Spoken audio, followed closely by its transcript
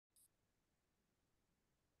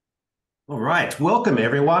All right. Welcome,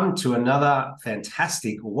 everyone, to another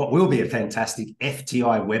fantastic, or what will be a fantastic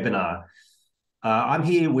FTI webinar. I'm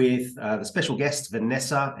here with the special guests,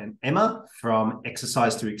 Vanessa and Emma from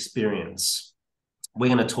Exercise to Experience. We're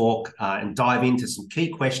going to talk and dive into some key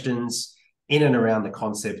questions in and around the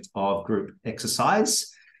concept of group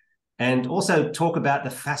exercise, and also talk about the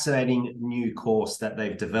fascinating new course that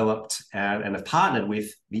they've developed and have partnered with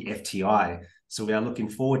the FTI. So we are looking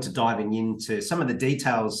forward to diving into some of the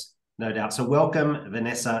details, no doubt. So welcome,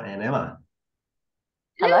 Vanessa and Emma.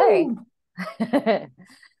 Hello. All Thanks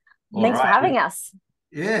for right. having us.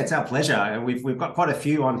 Yeah, it's our pleasure. And we've got quite a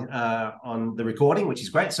few on the recording, which is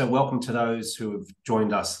great. So welcome to those who have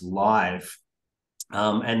joined us live.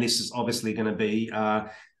 And this is obviously going to be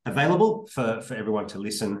available for everyone to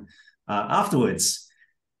listen afterwards.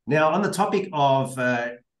 Now, on the topic of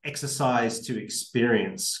exercise to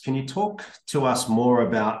experience, can you talk to us more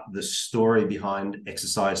about the story behind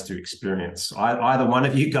exercise to experience? Either one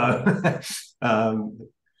of you go.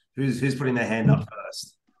 Who's putting their hand up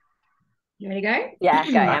first? You ready to go? Yeah,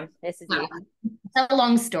 go, Em. This is you. It's a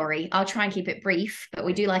long story. I'll try and keep it brief, but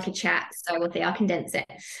we do like a chat, so we'll see. I'll condense it.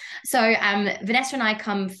 So Vanessa and I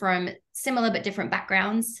come from similar but different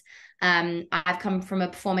backgrounds. I've come from a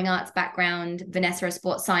performing arts background. Vanessa, a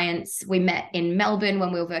sports science. We met in Melbourne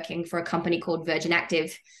when we were working for a company called Virgin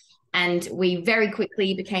Active. And we very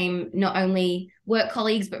quickly became not only work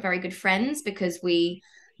colleagues, but very good friends because we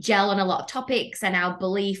gel on a lot of topics and our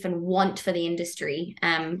belief and want for the industry.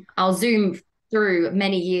 I'll zoom through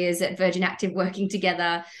many years at Virgin Active working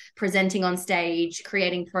together, presenting on stage,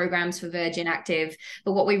 creating programs for Virgin Active.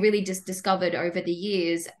 But what we really just discovered over the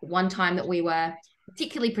years, one time that we were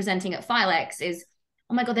particularly presenting at Filex is,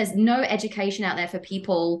 oh my God, there's no education out there for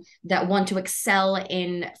people that want to excel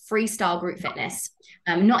in freestyle group fitness,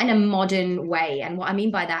 not in a modern way. And what I mean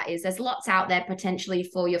by that is there's lots out there potentially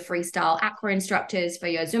for your freestyle aqua instructors, for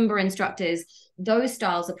your Zumba instructors, those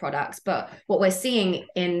styles of products. But what we're seeing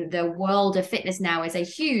in the world of fitness now is a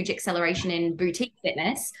huge acceleration in boutique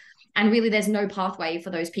fitness. And really, there's no pathway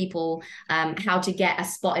for those people, how to get a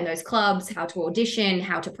spot in those clubs, how to audition,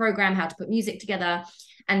 how to program, how to put music together.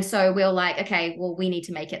 And so we're like, okay, well, we need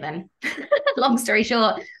to make it then. Long story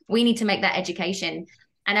short, we need to make that education.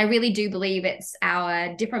 And I really do believe it's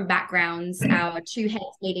our different backgrounds, our two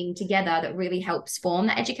heads meeting together that really helps form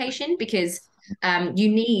that education because you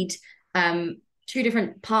need two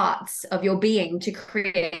different parts of your being to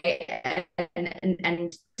create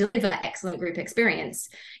and deliver that excellent group experience.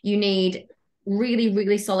 You need really,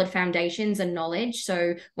 really solid foundations and knowledge.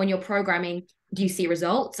 So when you're programming, do you see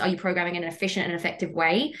results? Are you programming in an efficient and effective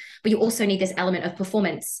way? But you also need this element of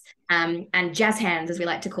performance and jazz hands, as we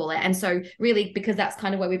like to call it. And so really, because that's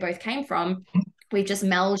kind of where we both came from, we've just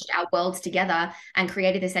melded our worlds together and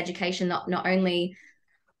created this education that not only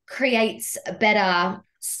creates better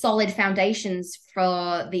solid foundations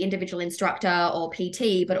for the individual instructor or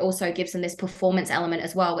PT, but also gives them this performance element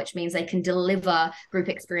as well, which means they can deliver group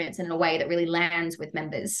experience in a way that really lands with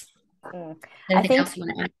members. Anything else you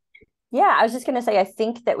want to add? Yeah, I was just going to say, I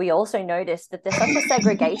think that we also noticed that there's such a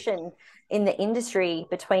segregation in the industry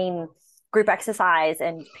between group exercise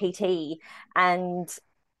and PT. And,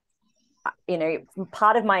 you know,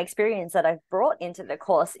 part of my experience that I've brought into the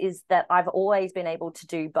course is that I've always been able to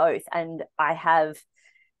do both. And I have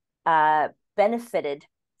benefited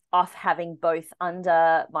off having both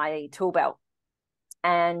under my tool belt.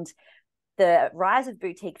 And the rise of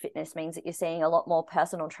boutique fitness means that you're seeing a lot more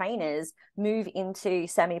personal trainers move into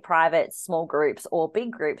semi-private small groups or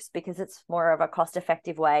big groups because it's more of a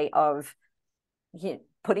cost-effective way of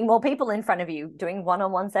putting more people in front of you, doing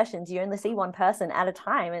one-on-one sessions. You only see one person at a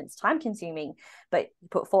time, and it's time-consuming. But you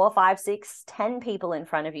put 4, 5, 6, 10 people in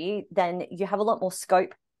front of you, then you have a lot more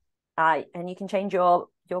scope, and you can change your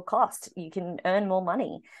cost. You can earn more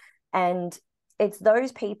money. And it's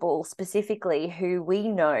those people specifically who we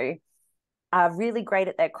know are really great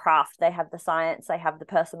at their craft. They have the science, they have the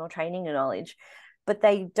personal training and knowledge, but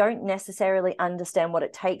they don't necessarily understand what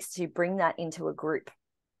it takes to bring that into a group.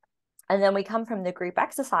 And then we come from the group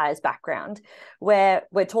exercise background where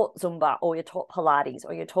we're taught Zumba or you're taught Pilates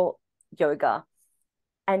or you're taught yoga,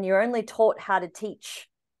 and you're only taught how to teach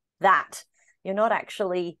that. You're not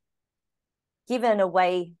actually given a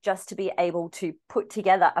way just to be able to put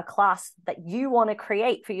together a class that you want to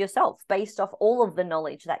create for yourself based off all of the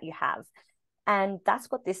knowledge that you have. And that's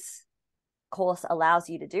what this course allows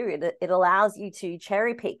you to do. It allows you to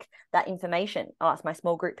cherry pick that information. Oh, it's my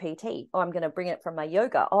small group PT. Oh, I'm going to bring it from my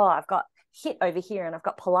yoga. Oh, I've got HIIT over here and I've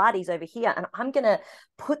got Pilates over here. And I'm going to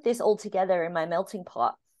put this all together in my melting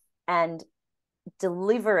pot and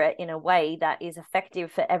deliver it in a way that is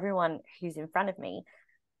effective for everyone who's in front of me.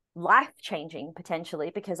 life changing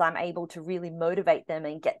potentially, because I'm able to really motivate them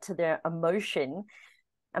and get to their emotion.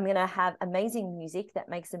 I'm going to have amazing music that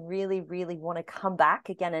makes them really, really want to come back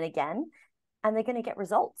again and again. And they're going to get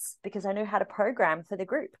results because I know how to program for the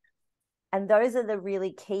group. And those are the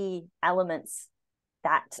really key elements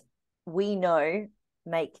that we know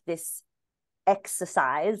make this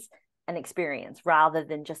exercise an experience rather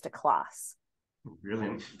than just a class.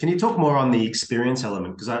 Brilliant. Can you talk more on the experience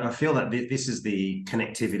element? Because I feel that this is the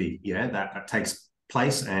connectivity, that takes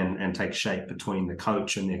place and takes shape between the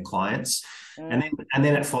coach and their clients. And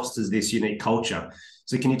then it fosters this unique culture.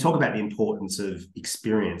 So can you talk about the importance of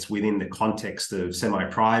experience within the context of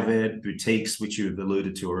semi-private boutiques, which you've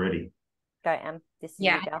alluded to already? Go, Em. This is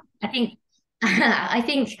Yeah, you, girl. I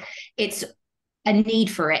think it's a need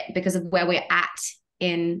for it because of where we're at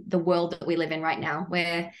in the world that we live in right now.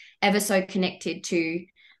 We're ever so connected to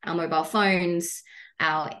our mobile phones,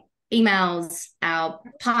 our emails, our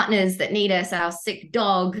partners that need us, our sick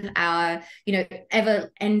dog, our,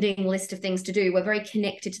 ever-ending list of things to do. We're very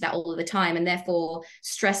connected to that all of the time, and therefore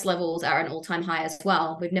stress levels are an all-time high as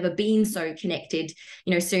well. We've never been so connected.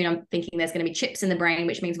 Soon I'm thinking there's going to be chips in the brain,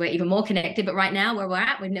 which means we're even more connected. But right now, where we're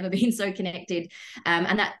at, we've never been so connected,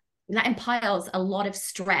 and that impiles a lot of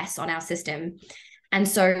stress on our system. And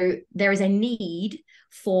so there is a need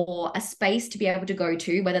for a space to be able to go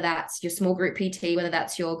to, whether that's your small group PT, whether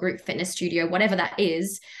that's your group fitness studio, whatever that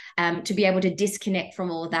is, to be able to disconnect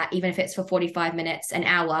from all of that, even if it's for 45 minutes, an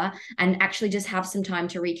hour, and actually just have some time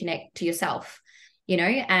to reconnect to yourself.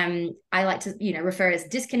 I like to, refer as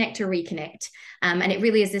disconnect to reconnect. And it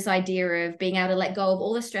really is this idea of being able to let go of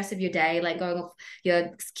all the stress of your day, let go of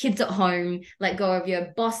your kids at home, let go of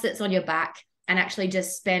your boss that's on your back, and actually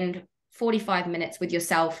just spend 45 minutes with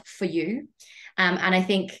yourself for you. And I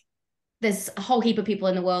think there's a whole heap of people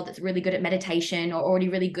in the world that's really good at meditation or already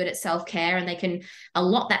really good at self-care, and they can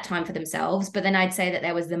allot that time for themselves. But then I'd say that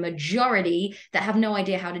there was the majority that have no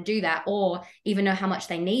idea how to do that or even know how much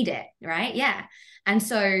they need it, right? Yeah. And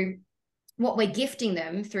so what we're gifting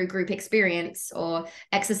them through group experience or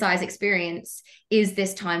exercise experience is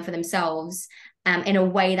this time for themselves in a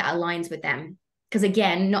way that aligns with them. Because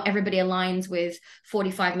again, not everybody aligns with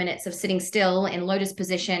 45 minutes of sitting still in lotus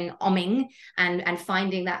position, omming, and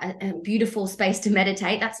finding that a beautiful space to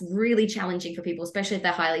meditate. That's really challenging for people, especially if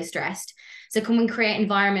they're highly stressed. So can we create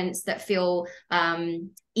environments that feel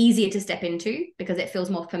easier to step into because it feels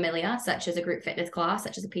more familiar, such as a group fitness class,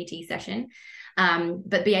 such as a PT session,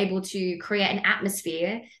 but be able to create an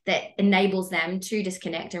atmosphere that enables them to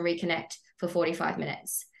disconnect and reconnect for 45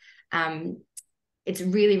 minutes. It's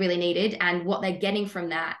really, really needed. And what they're getting from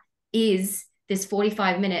that is this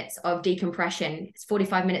 45 minutes of decompression. It's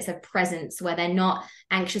 45 minutes of presence where they're not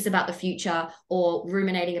anxious about the future or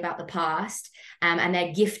ruminating about the past. And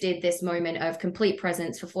they're gifted this moment of complete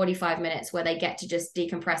presence for 45 minutes where they get to just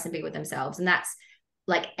decompress and be with themselves. And that's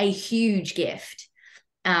like a huge gift.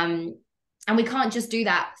 And we can't just do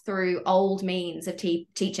that through old means of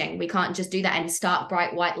teaching. We can't just do that in stark,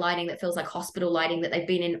 bright, white lighting that feels like hospital lighting that they've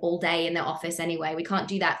been in all day in their office anyway. We can't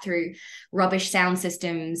do that through rubbish sound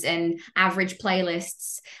systems and average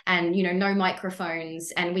playlists and, no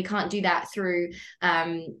microphones. And we can't do that through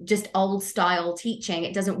just old style teaching.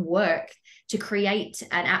 It doesn't work. To create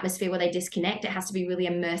an atmosphere where they disconnect, it has to be really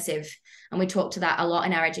immersive. And we talk to that a lot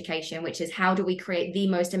in our education, which is how do we create the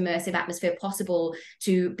most immersive atmosphere possible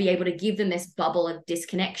to be able to give them this bubble of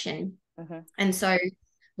disconnection. Mm-hmm. And so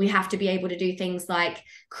we have to be able to do things like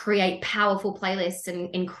create powerful playlists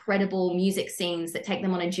and incredible music scenes that take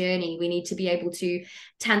them on a journey. We need to be able to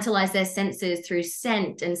tantalize their senses through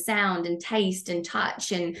scent and sound and taste and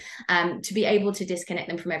touch, and to be able to disconnect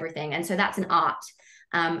them from everything. And so that's an art.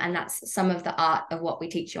 And that's some of the art of what we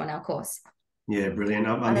teach you on our course. Yeah, brilliant.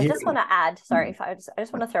 I just want to add, sorry, I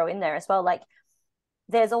just want to throw in there as well, like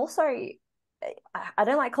there's also, I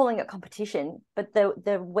don't like calling it competition, but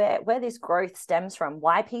the where this growth stems from,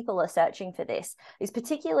 why people are searching for this is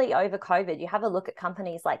particularly over COVID. You have a look at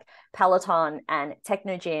companies like Peloton and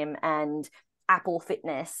Technogym and Apple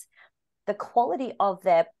Fitness, the quality of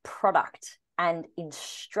their product and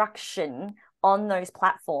instruction on those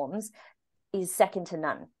platforms is second to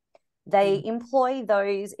none. They employ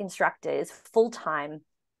those instructors full-time.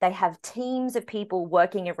 They have teams of people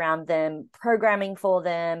working around them, programming for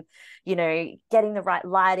them, getting the right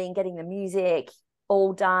lighting, getting the music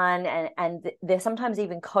all done. And they're sometimes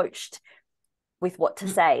even coached with what to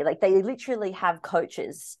say. Like they literally have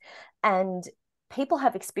coaches, and people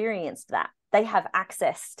have experienced that. They have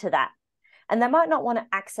access to that. And they might not want to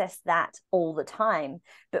access that all the time.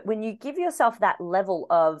 But when you give yourself that level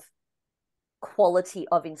of quality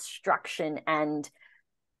of instruction and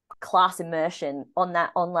class immersion on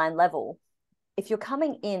that online level. If you're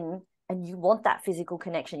coming in and you want that physical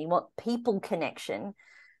connection, you want people connection,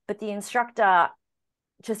 but the instructor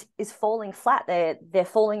just is falling flat. They're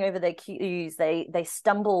falling over their cues. They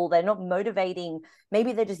stumble. They're not motivating.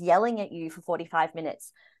 Maybe they're just yelling at you for 45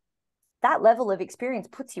 minutes. That level of experience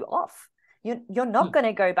puts you off. You're not going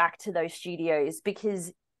to go back to those studios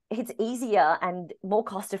because it's easier and more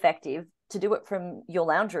cost effective to do it from your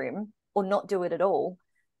lounge room or not do it at all,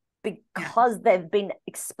 because they've been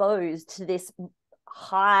exposed to this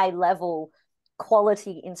high level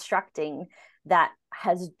quality instructing that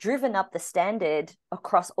has driven up the standard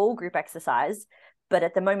across all group exercise. But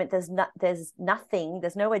at the moment, there's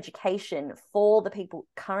no education for the people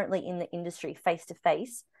currently in the industry face to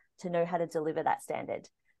face to know how to deliver that standard.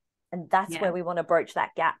 And that's where we want to broach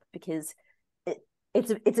that gap, because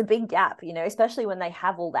it's a big gap, you know, especially when they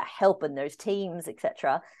have all that help and those teams,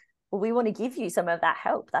 etc. Well, we want to give you some of that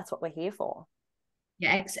help. That's what we're here for.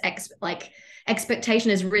 Yeah, like expectation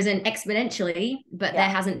has risen exponentially, but there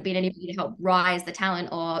hasn't been anybody to help rise the talent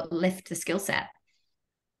or lift the skill set.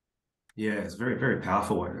 Yeah, it's very, very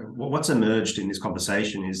powerful. What's emerged in this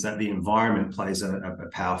conversation is that the environment plays a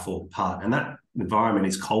powerful part, and that environment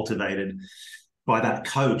is cultivated by that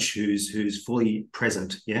coach who's fully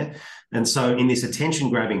present. Yeah. And so in this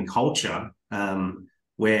attention-grabbing culture,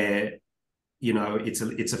 where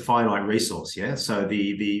it's a finite resource, yeah. So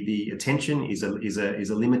the attention is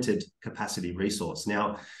a limited capacity resource.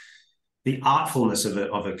 Now, the artfulness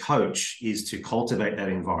of a coach is to cultivate that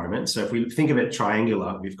environment. So if we think of it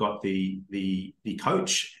triangular, we've got the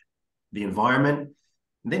coach, the environment,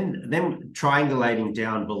 then triangulating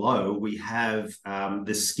down below, we have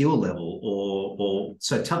the skill level.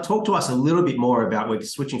 So talk to us a little bit more about, we're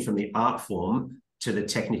switching from the art form to the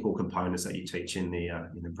technical components that you teach in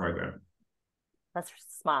the program. That's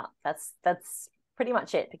smart. That's pretty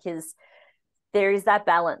much it, because there is that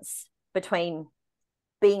balance between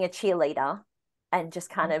being a cheerleader and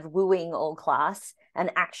just kind of wooing all class,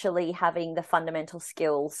 and actually having the fundamental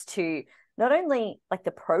skills to not only like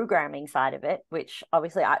the programming side of it, which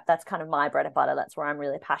obviously that's kind of my bread and butter. That's where I'm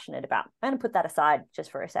really passionate about. I'm going to put that aside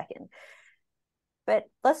just for a second. But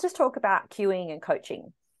let's just talk about cueing and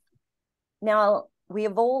coaching. Now,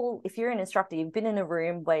 if you're an instructor, you've been in a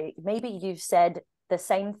room where maybe you've said the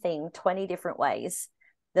same thing 20 different ways.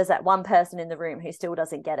 There's that one person in the room who still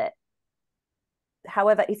doesn't get it.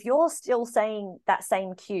 However, if you're still saying that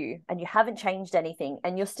same cue and you haven't changed anything,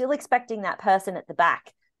 and you're still expecting that person at the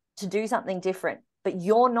back to do something different, but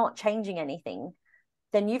you're not changing anything,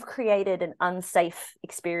 then you've created an unsafe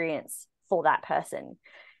experience for that person.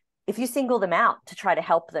 If you single them out to try to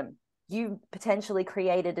help them, you potentially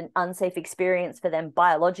created an unsafe experience for them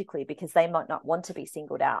biologically, because they might not want to be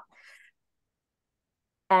singled out.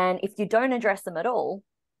 And if you don't address them at all,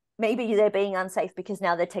 maybe they're being unsafe because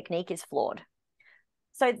now their technique is flawed.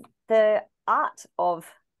 So the art of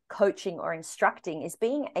coaching or instructing is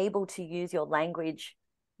being able to use your language,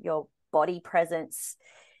 your body presence,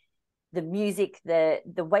 the music, the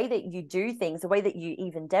way that you do things, the way that you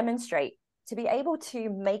even demonstrate, to be able to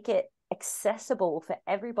make it accessible for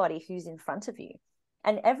everybody who's in front of you.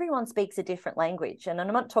 And everyone speaks a different language. And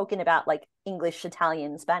I'm not talking about like English,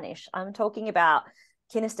 Italian, Spanish. I'm talking about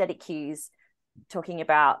kinesthetic cues, talking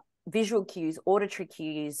about visual cues, auditory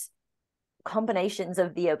cues, combinations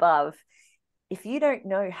of the above. If you don't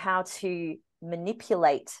know how to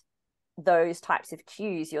manipulate those types of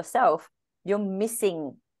cues yourself, you're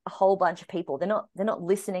missing a whole bunch of people. They're not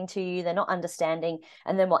listening to you. They're not understanding.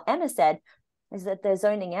 And then what Emma said is that they're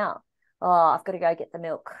zoning out. Oh, I've got to go get the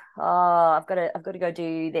milk. Oh, I've got to go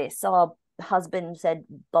do this. Oh, husband said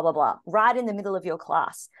blah, blah, blah, right in the middle of your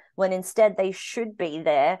class, when instead they should be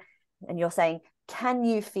there. And you're saying, can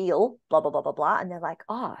you feel blah, blah, blah, blah, blah? And they're like,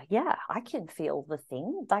 oh, yeah, I can feel the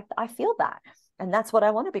thing. Like, I feel that. And that's what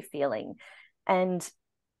I want to be feeling. And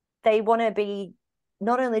they want to be,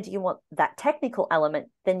 not only do you want that technical element,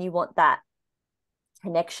 then you want that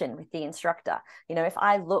connection with the instructor. You know, if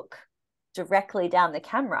I look directly down the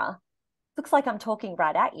camera, looks like I'm talking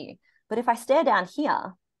right at you. But if I stare down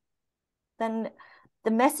here, then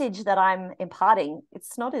the message that I'm imparting,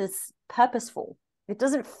 it's not as purposeful. It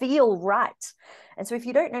doesn't feel right. And so if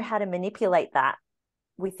you don't know how to manipulate that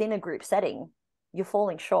within a group setting, you're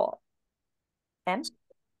falling short. Em?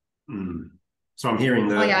 So I'm hearing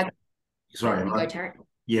the... Oh, yeah. Sorry. Go, Tarek.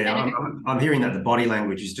 Yeah, I'm hearing that the body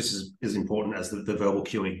language is just as important as the verbal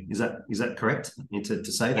cueing. Is that correct? To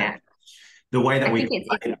say that? The way that we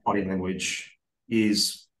play body language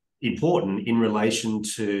is important in relation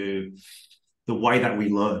to the way that we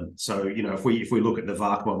learn. So, you know, if we look at the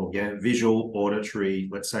VARK model, visual, auditory,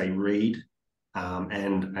 let's say read,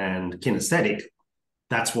 and kinesthetic,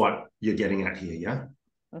 that's what you're getting at here, yeah?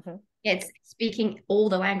 Mm-hmm. It's speaking all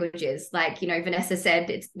the languages. Like, you know, Vanessa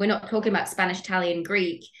said, we're not talking about Spanish, Italian,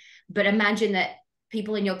 Greek, but imagine that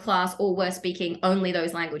people in your class all were speaking only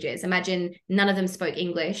those languages. Imagine none of them spoke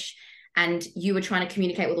English and you were trying to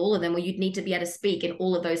communicate with all of them. Well, you'd need to be able to speak in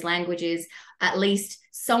all of those languages, at least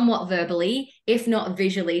somewhat verbally, if not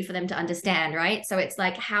visually, for them to understand, right? So it's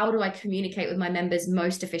like, how do I communicate with my members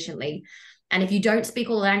most efficiently? And if you don't speak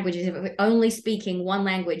all the languages, if you're only speaking one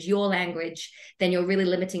language, your language, then you're really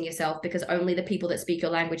limiting yourself, because only the people that speak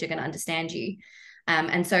your language are going to understand you.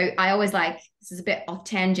 And so I always like, this is a bit off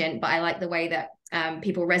tangent, but I like the way that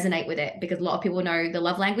people resonate with it, because a lot of people know the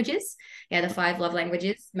love languages. Yeah, the 5 love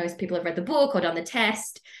languages. Most people have read the book or done the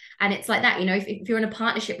test. And it's like that, you know, if you're in a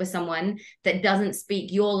partnership with someone that doesn't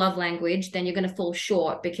speak your love language, then you're going to fall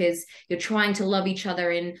short, because you're trying to love each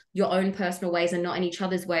other in your own personal ways and not in each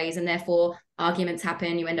other's ways. And therefore arguments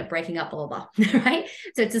happen, you end up breaking up, blah, blah, blah, right?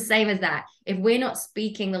 So it's the same as that. If we're not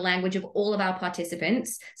speaking the language of all of our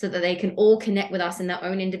participants so that they can all connect with us in their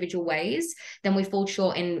own individual ways, then we fall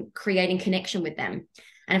short in creating connection with them.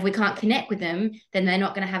 And if we can't connect with them, then they're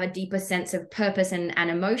not going to have a deeper sense of purpose and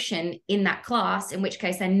emotion in that class, in which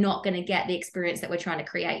case they're not going to get the experience that we're trying to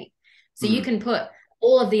create. So you can put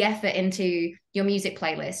all of the effort into your music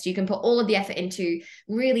playlist. You can put all of the effort into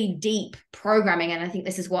really deep programming. And I think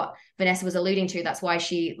this is what Vanessa was alluding to. That's why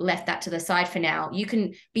she left that to the side for now. You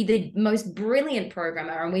can be the most brilliant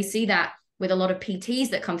programmer. And we see that with a lot of PTs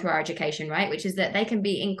that come through our education, right? Which is that they can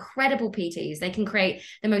be incredible PTs. They can create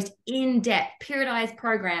the most in-depth, periodized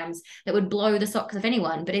programs that would blow the socks off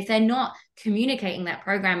anyone. But if they're not communicating that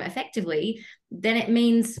program effectively, then it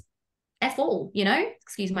means F all, you know,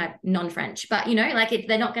 excuse my non-French, but you know, like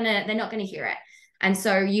they're not gonna hear it. And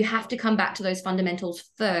so you have to come back to those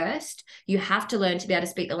fundamentals first. You have to learn to be able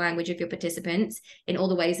to speak the language of your participants in all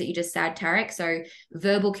the ways that you just said, Tarek. So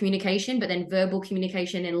verbal communication, but then verbal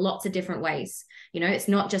communication in lots of different ways. You know, it's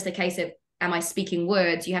not just a case of, am I speaking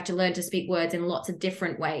words? You have to learn to speak words in lots of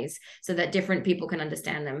different ways so that different people can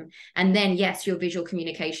understand them. And then, yes, your visual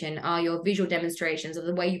communication are your visual demonstrations of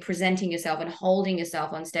the way you're presenting yourself and holding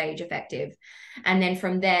yourself on stage effective. And then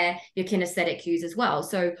from there, your kinesthetic cues as well.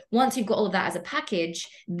 So once you've got all of that as a package,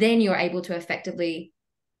 then you're able to effectively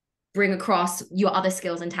bring across your other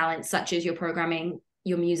skills and talents, such as your programming,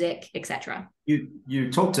 your music, etc.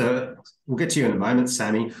 You talked to, we'll get to you in a moment,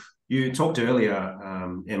 Sammy. You talked earlier,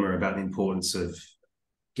 Emma, about the importance of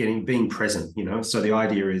being present, you know. So the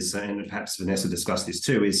idea is, and perhaps Vanessa discussed this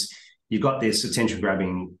too, is you've got this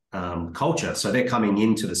attention-grabbing culture. So they're coming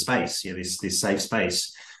into the space, you know, this safe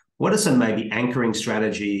space. What are some maybe anchoring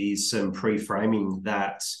strategies, some pre-framing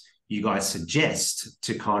that you guys suggest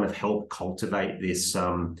to kind of help cultivate this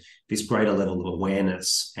this greater level of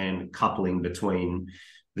awareness and coupling between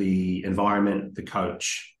the environment, the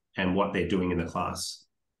coach, and what they're doing in the class?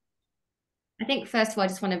 I think first of all, I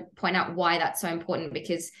just want to point out why that's so important,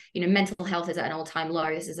 because, you know, mental health is at an all-time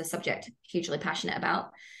low. This is a subject I'm hugely passionate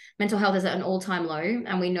about. Mental health is at an all-time low.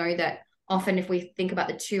 And we know that often if we think about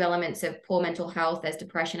the 2 elements of poor mental health, there's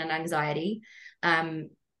depression and anxiety.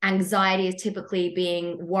 Anxiety is typically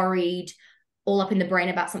being worried all up in the brain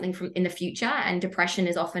about something from in the future. And depression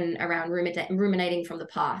is often around ruminating from the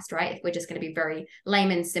past, right? If we're just going to be very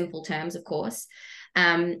layman, simple terms, of course.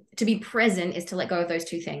 To be present is to let go of those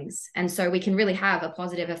 2 things. And so we can really have a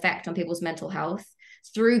positive effect on people's mental health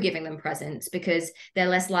through giving them presence, because they're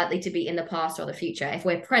less likely to be in the past or the future. If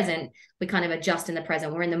we're present, we kind of adjust in the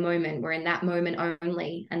present. We're in the moment. We're in that moment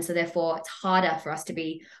only. And so therefore it's harder for us to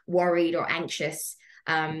be worried or anxious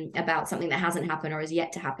about something that hasn't happened or is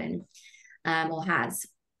yet to happen, or has.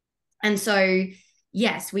 And so,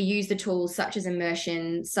 yes, we use the tools such as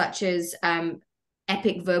immersion, such as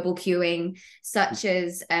epic verbal cueing, such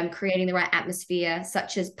as creating the right atmosphere,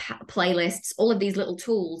 such as playlists. All of these little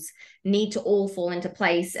tools need to all fall into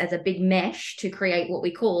place as a big mesh to create what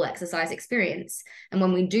we call exercise experience. And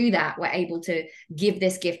when we do that, we're able to give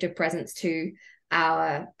this gift of presence to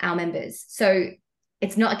our members. So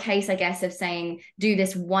it's not a case, I guess, of saying, do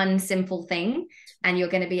this one simple thing and you're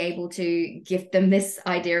going to be able to give them this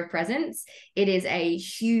idea of presence. It is a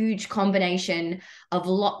huge combination of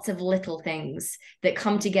lots of little things that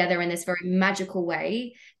come together in this very magical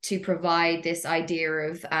way to provide this idea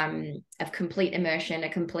of complete immersion, a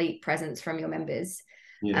complete presence from your members.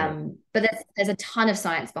 Yeah. But there's a ton of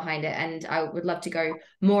science behind it, and I would love to go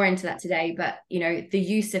more into that today. But, you know, the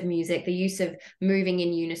use of music, the use of moving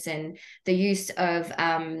in unison, the use of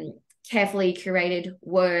carefully curated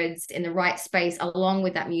words in the right space along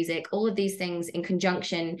with that music, all of these things in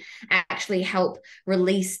conjunction actually help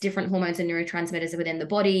release different hormones and neurotransmitters within the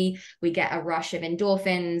body. We get a rush of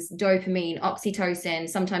endorphins, dopamine, oxytocin,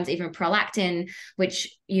 sometimes even prolactin, which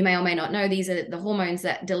you may or may not know, these are the hormones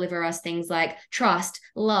that deliver us things like trust,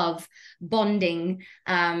 love, bonding,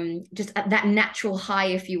 just that natural high,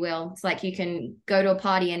 if you will. It's like you can go to a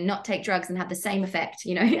party and not take drugs and have the same effect,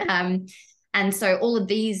 you know. And so all of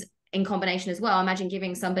these in combination as well, imagine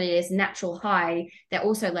giving somebody this natural high, they're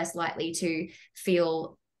also less likely to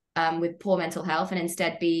feel with poor mental health and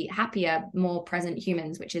instead be happier, more present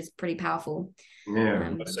humans, which is pretty powerful. Yeah.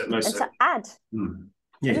 And to add,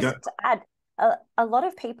 to add, a lot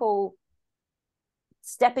of people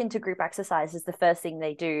step into group exercise as the first thing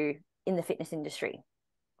they do in the fitness industry,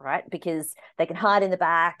 right? Because they can hide in the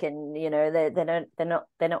back, and you know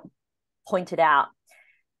they're not pointed out.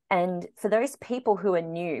 And for those people who are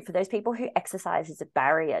new, for those people who exercise is a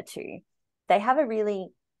barrier to, they have a really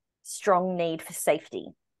strong need for safety.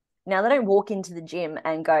 Now, they don't walk into the gym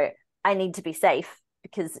and go, I need to be safe,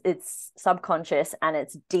 because it's subconscious and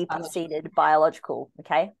it's deep-seated biological,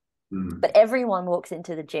 okay? But everyone walks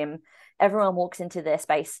into the gym, everyone walks into their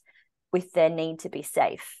space with their need to be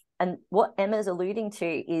safe. And what Emma's alluding to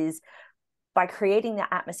is by creating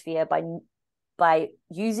the atmosphere, by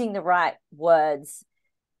using the right words,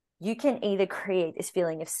 you can either create this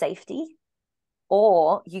feeling of safety,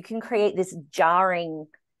 or you can create this jarring,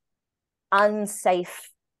 unsafe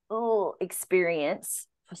experience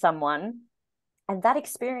for someone. And that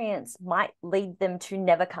experience might lead them to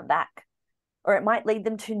never come back, or it might lead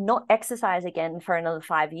them to not exercise again for another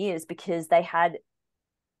 5 years because they had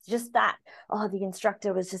just that, the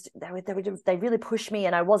instructor was just, they really pushed me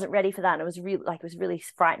and I wasn't ready for that. And it was really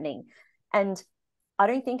frightening. And I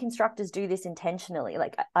don't think instructors do this intentionally.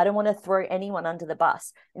 Like, I don't want to throw anyone under the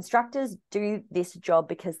bus. Instructors do this job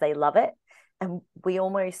because they love it. And we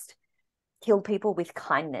almost kill people with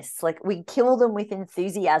kindness. Like, we kill them with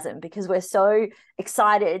enthusiasm because we're so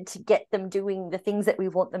excited to get them doing the things that we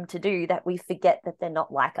want them to do that we forget that they're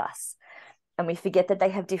not like us. And we forget that they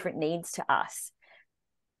have different needs to us.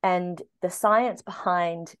 And the science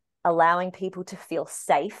behind allowing people to feel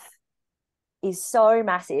safe is so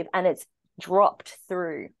massive, and it's dropped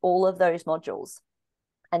through all of those modules.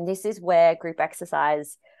 And this is where group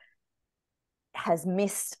exercise has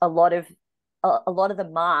missed a lot of the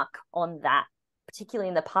mark on that, particularly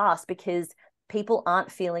in the past, because people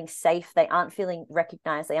aren't feeling safe, they aren't feeling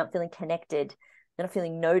recognized, they aren't feeling connected, they're not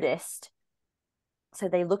feeling noticed, so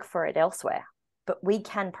they look for it elsewhere. But we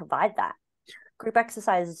can provide that. Group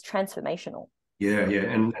exercise is transformational. Yeah,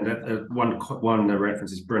 and one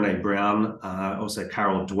reference is Brené Brown, also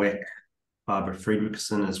Carol Dweck, Barbara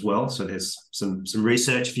Friedrichsen as well. So there's some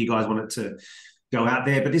research if you guys wanted to go out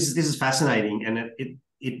there. But this is fascinating, and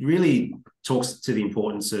it really talks to the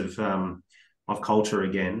importance of culture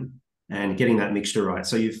again and getting that mixture right.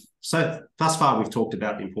 So thus far we've talked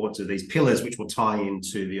about the importance of these pillars, which will tie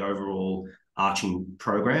into the overall arching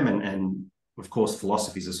program, and of course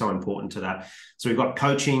philosophies are so important to that. So we've got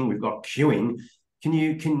coaching, we've got cueing.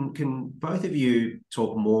 Can both of you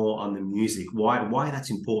talk more on the music, why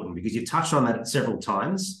that's important? Because you've touched on that several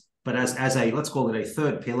times, but as a, let's call it a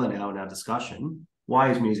third pillar now in our discussion,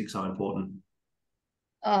 why is music so important?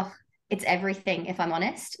 Oh, it's everything, if I'm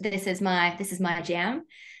honest. This is my jam.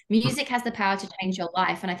 Music has the power to change your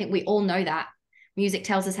life, and I think we all know that. Music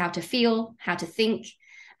tells us how to feel, how to think,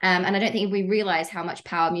 and I don't think we realize how much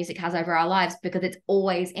power music has over our lives because it's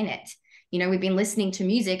always in it. You know, we've been listening to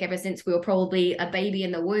music ever since we were probably a baby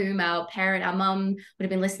in the womb. Our mum would have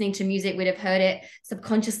been listening to music. We'd have heard it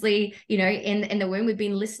subconsciously, you know, in the womb. We've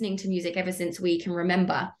been listening to music ever since we can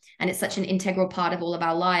remember. And it's such an integral part of all of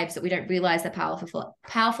our lives that we don't realize the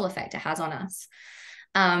powerful effect it has on us.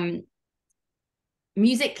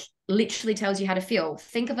 Music literally tells you how to feel.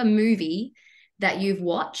 Think of a movie that you've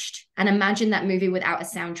watched and imagine that movie without a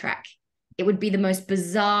soundtrack. It would be the most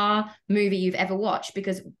bizarre movie you've ever watched,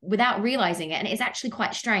 because without realizing it, and it's actually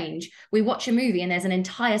quite strange, we watch a movie and there's an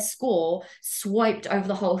entire score swiped over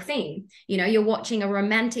the whole thing. You know, you're watching a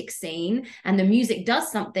romantic scene and the music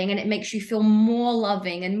does something and it makes you feel more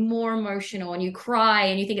loving and more emotional, and you cry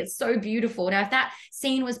and you think it's so beautiful. Now, if that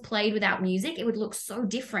scene was played without music, it would look so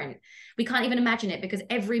different. We can't even imagine it because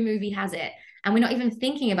every movie has it. And we're not even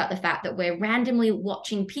thinking about the fact that we're randomly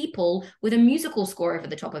watching people with a musical score over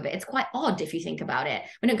the top of it. It's quite odd if you think about it.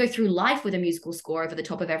 We don't go through life with a musical score over the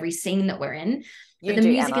top of every scene that we're in. But the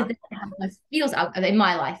music is the feels in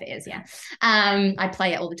my life. It is, yeah. I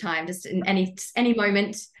play it all the time, just in any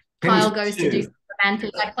moment. Kyle goes to do something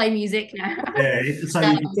mantle. I play music now. Yeah, so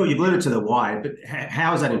you've alluded to the why, but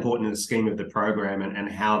how is that important in the scheme of the program, and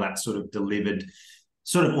how that's sort of delivered,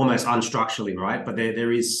 sort of almost unstructurally, right? But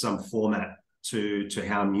there is some format to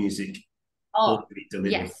how music ought to be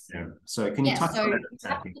delivered. Yes. Yeah. So can you touch on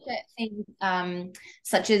that? Have look at things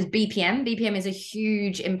such as BPM. BPM is a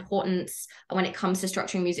huge importance when it comes to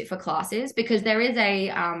structuring music for classes, because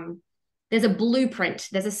there's a blueprint,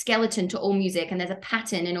 there's a skeleton to all music, and there's a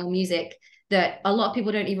pattern in all music that a lot of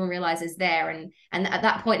people don't even realize is there. And at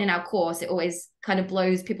that point in our course, it always kind of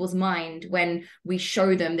blows people's mind when we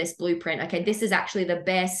show them this blueprint. Okay, this is actually the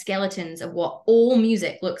bare skeletons of what all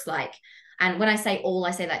music looks like. And when I say all,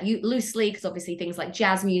 I say that loosely, because obviously things like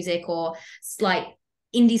jazz music or like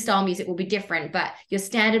indie style music will be different, but your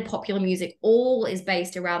standard popular music all is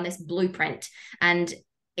based around this blueprint, and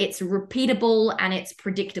it's repeatable and it's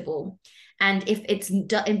predictable. And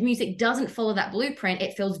if music doesn't follow that blueprint,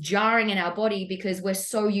 it feels jarring in our body because we're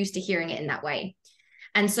so used to hearing it in that way.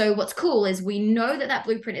 And so what's cool is we know that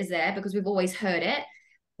blueprint is there because we've always heard it.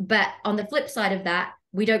 But on the flip side of that,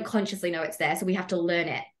 we don't consciously know it's there. So we have to learn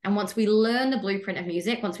it. And once we learn the blueprint of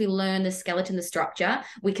music, once we learn the skeleton, the structure,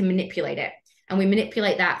 we can manipulate it. And we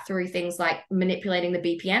manipulate that through things like manipulating the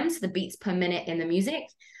BPMs, the beats per minute in the music.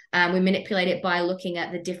 We manipulate it by looking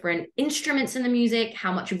at the different instruments in the music,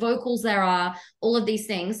 how much vocals there are, all of these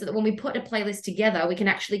things, so that when we put a playlist together, we can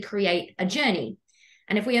actually create a journey.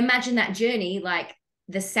 And if we imagine that journey like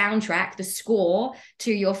the soundtrack, the score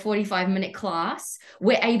to your 45-minute class,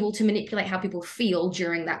 we're able to manipulate how people feel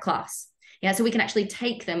during that class. Yeah, so we can actually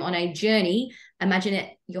take them on a journey. Imagine it,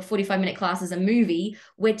 your 45-minute class is a movie.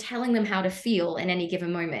 We're telling them how to feel in any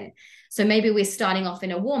given moment. So maybe we're starting off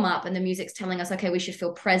in a warm-up and the music's telling us, okay, we should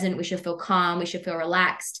feel present, we should feel calm, we should feel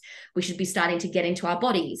relaxed, we should be starting to get into our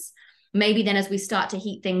bodies. Maybe then as we start to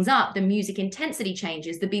heat things up, the music intensity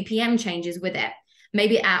changes, the BPM changes with it.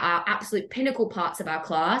 Maybe at our absolute pinnacle parts of our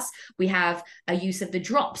class, we have a use of the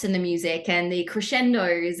drops in the music and the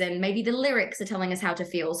crescendos, and maybe the lyrics are telling us how to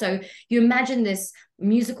feel. So you imagine this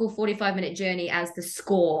musical 45-minute journey as the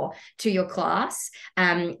score to your class,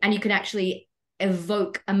 and you can actually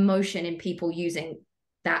evoke emotion in people using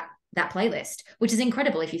that playlist, which is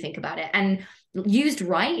incredible if you think about it. And used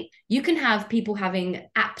right, you can have people having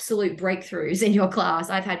absolute breakthroughs in your class.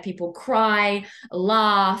 I've had people cry,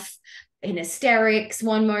 laugh, in hysterics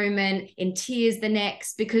one moment, in tears the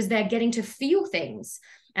next, because they're getting to feel things.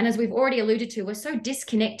 And as we've already alluded to, we're so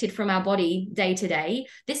disconnected from our body day to day.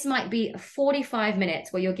 This might be 45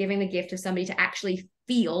 minutes where you're giving the gift of somebody to actually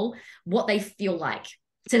feel what they feel like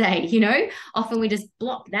today. Often we just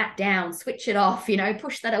block that down, switch it off,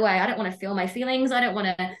 push that away. I don't want to feel my feelings. I don't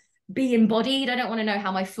want to be embodied. I don't want to know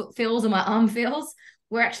how my foot feels or my arm feels.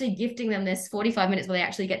 We're actually gifting them this 45 minutes where they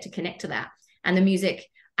actually get to connect to that. And the music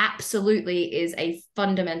absolutely is a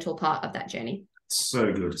fundamental part of that journey.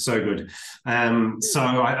 So good, so good. So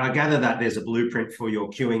I gather that there's a blueprint for your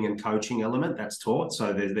cueing and coaching element that's taught.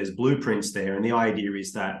 So there's blueprints there, and the idea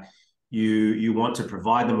is that you want to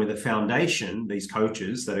provide them with a foundation, these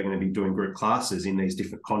coaches that are going to be doing group classes in these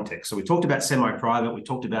different contexts. So we talked about semi-private, we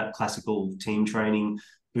talked about classical team training,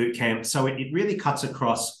 boot camp. So it really cuts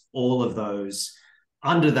across all of those.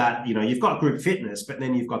 Under that, you've got group fitness, but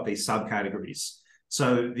then you've got these subcategories.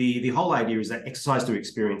 So the whole idea is that exercise to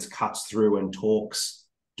experience cuts through and talks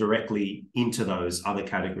directly into those other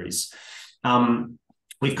categories.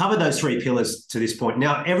 We've covered those three pillars to this point.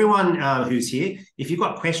 Now, everyone who's here, if you've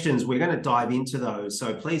got questions, we're going to dive into those.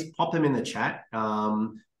 So please pop them in the chat.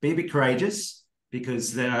 Be a bit courageous,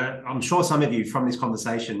 because I'm sure some of you from this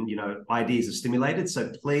conversation, ideas are stimulated.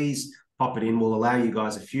 So please pop it in. We'll allow you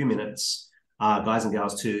guys a few minutes, guys and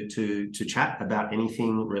girls, to chat about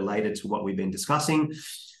anything related to what we've been discussing.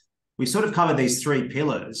 We sort of covered these three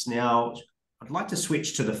pillars. Now, I'd like to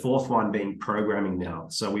switch to the fourth one, being programming now.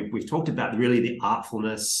 So we've talked about really the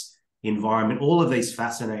artfulness, environment, all of these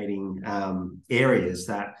fascinating areas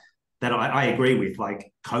that I agree with,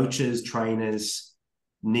 like coaches, trainers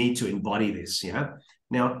need to embody this.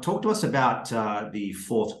 Now, talk to us about the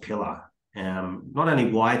fourth pillar, not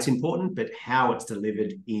only why it's important, but how it's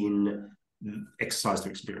delivered in exercise to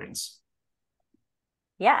experience.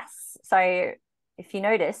 Yes. So if you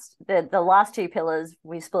noticed, the last two pillars,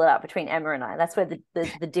 we split up between Emma and I. That's where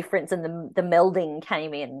the difference and the melding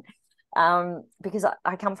came in. Because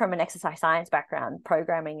I come from an exercise science background,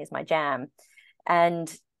 programming is my jam.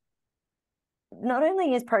 And not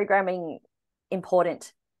only is programming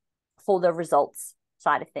important for the results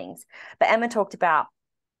side of things, but Emma talked about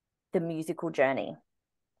the musical journey.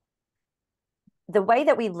 The way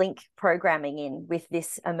that we link programming in with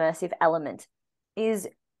this immersive element is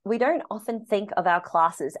we don't often think of our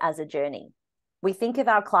classes as a journey. we think of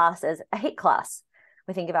our class as a HIIT class.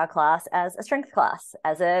 We think of our class as a strength class,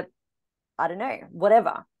 as a, I don't know,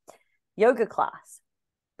 whatever, yoga class.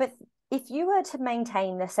 But if you were to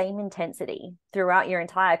maintain the same intensity throughout your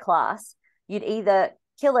entire class, you'd either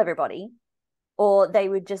kill everybody or they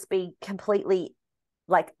would just be completely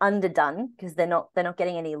like underdone because they're not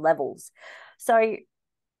getting any levels. So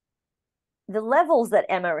the levels that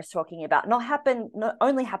Emma is talking about not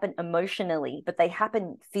only happen emotionally, but they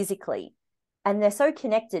happen physically. And they're so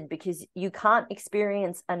connected because you can't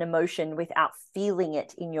experience an emotion without feeling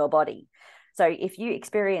it in your body. So if you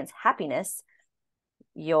experience happiness,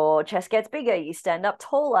 your chest gets bigger, you stand up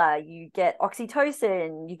taller, you get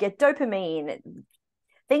oxytocin, you get dopamine.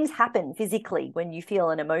 Things happen physically when you feel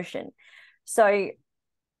an emotion. So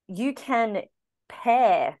you can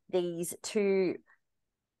pair these two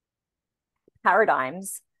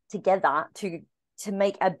paradigms together to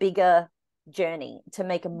make a bigger journey, to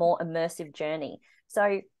make a more immersive journey.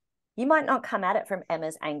 So you might not come at it from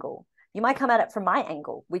Emma's angle. You might come at it from my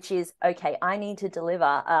angle, which is, okay, I need to deliver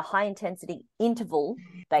a high intensity interval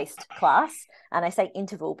based class. And I say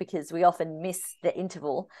interval because we often miss the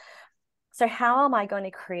interval. So how am I going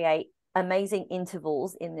to create amazing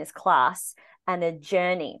intervals in this class and a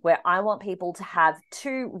journey where I want people to have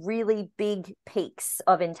two really big peaks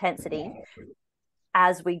of intensity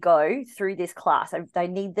as we go through this class? I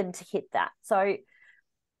need them to hit that. So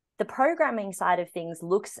the programming side of things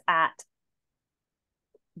looks at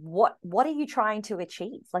what are you trying to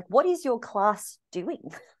achieve? Like, what is your class doing?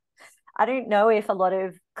 I don't know if a lot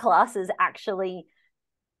of classes actually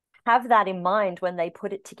have that in mind when they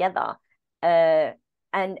put it together, and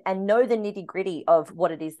know the nitty-gritty of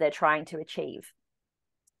what it is they're trying to achieve,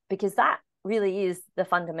 because that really is the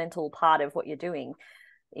fundamental part of what you're doing.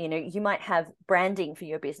 You know, you might have branding for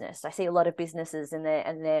your business. I see a lot of businesses and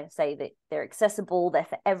they say that they're accessible, they're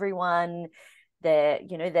for everyone,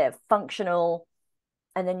 they're functional.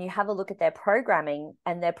 And then you have a look at their programming,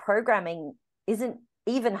 and their programming isn't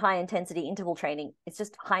even high intensity interval training. It's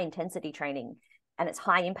just high intensity training, and it's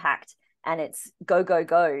high impact, and it's go, go,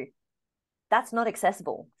 go. That's not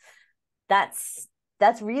accessible. That's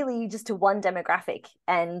really just to one demographic.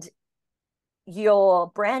 And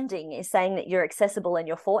your branding is saying that you're accessible and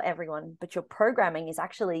you're for everyone, but your programming is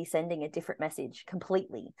actually sending a different message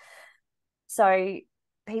completely. So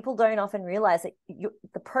people don't often realize that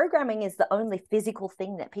the programming is the only physical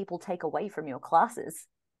thing that people take away from your classes,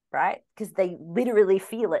 right? Because they literally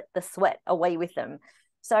feel it, the sweat away with them.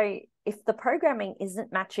 So if the programming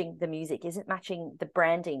isn't matching the music, isn't matching the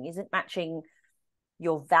branding, isn't matching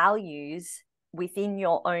your values within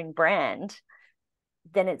your own brand,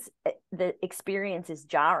 then the experience is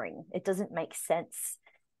jarring. It doesn't make sense.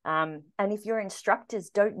 And if your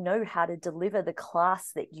instructors don't know how to deliver the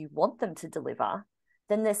class that you want them to deliver,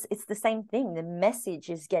 then it's the same thing. The message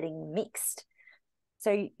is getting mixed.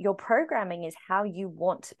 So your programming is how you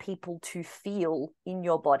want people to feel in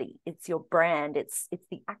your body. It's your brand. It's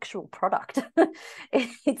the actual product.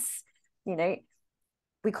 It's, Emma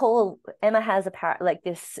has like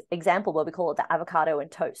this example where we call it the avocado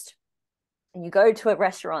and toast. And you go to a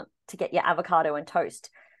restaurant to get your avocado and toast.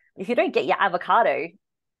 If you don't get your avocado,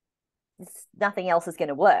 nothing else is going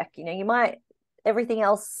to work. Everything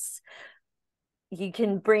else you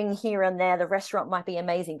can bring here and there. The restaurant might be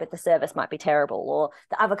amazing, but the service might be terrible. Or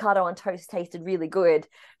the avocado on toast tasted really good,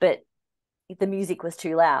 but the music was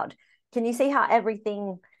too loud. Can you see how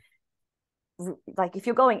everything, like if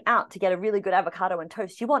you're going out to get a really good avocado and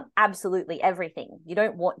toast, you want absolutely everything. You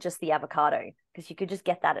don't want just the avocado, because you could just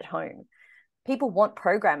get that at home. People want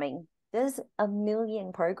programming. There's a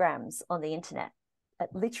million programs on the internet,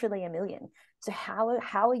 literally a million. So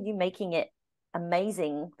how are you making it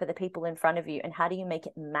amazing for the people in front of you, and how do you make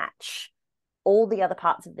it match all the other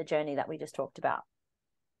parts of the journey that we just talked about?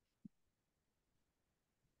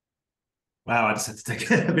 Wow, I just had to take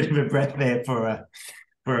a bit of a breath there for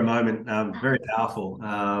a moment. Very powerful.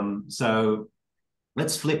 So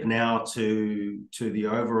let's flip now to the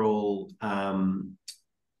overall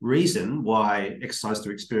reason why Exercise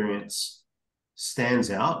Through Experience stands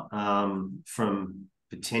out from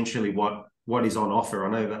potentially what is on offer.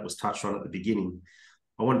 I know that was touched on at the beginning.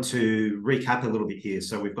 I want to recap a little bit here.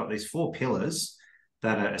 So we've got these 4 pillars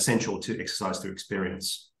that are essential to Exercise Through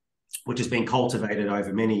Experience, which has been cultivated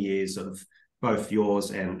over many years of both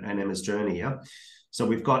yours and Emma's journey. Yeah. So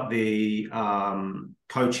we've got the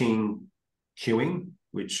coaching cueing,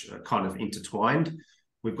 which are kind of intertwined.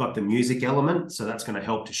 We've got the music element, so that's going to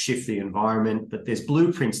help to shift the environment. But there's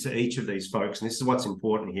blueprints to each of these folks, and this is what's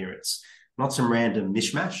important here. It's not some random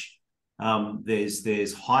mishmash.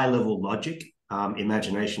 There's high-level logic,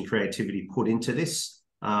 imagination, creativity put into this.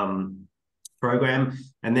 program.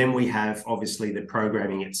 And then we have obviously the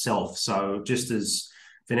programming itself. So just as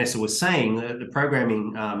Vanessa was saying, the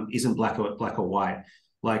programming isn't black or white.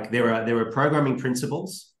 Like there are programming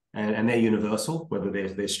principles, and they're universal, whether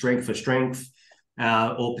they're strength for strength,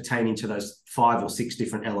 or pertaining to those 5 or 6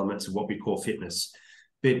 different elements of what we call fitness.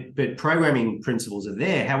 But programming principles are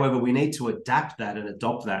there. However, we need to adapt that and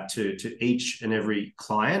adopt that to each and every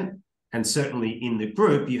client. And certainly in the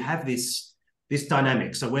group, you have this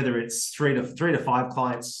dynamic. So whether it's three to five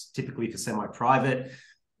clients, typically for semi-private,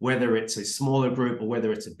 whether it's a smaller group or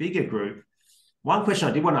whether it's a bigger group, one question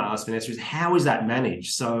I did want to ask, Vanessa, is how is that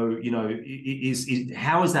managed? So,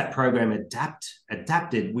 how is that program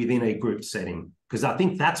adapted within a group setting? Because I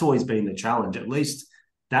think that's always been the challenge. At least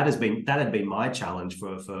that had been my challenge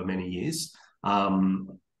for many years.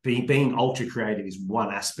 Being ultra creative is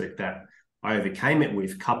one aspect that I overcame it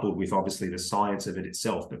with, coupled with obviously the science of it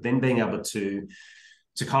itself. But then being able to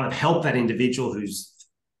kind of help that individual who's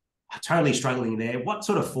totally struggling there. What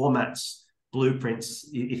sort of formats, blueprints,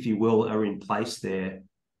 if you will, are in place there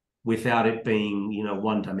without it being,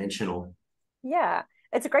 one-dimensional? Yeah,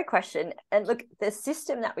 it's a great question. And look, the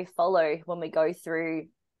system that we follow when we go through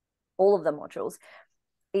all of the modules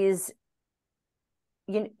is,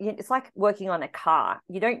 it's like working on a car.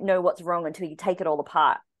 You don't know what's wrong until you take it all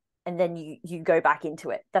apart, and then you go back into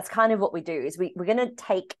it. That's kind of what we do, is we're going to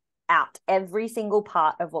take out every single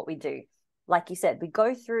part of what we do. Like you said, we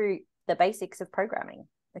go through the basics of programming.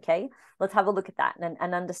 Okay, let's have a look at that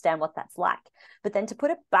and understand what that's like. But then to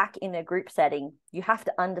put it back in a group setting, you have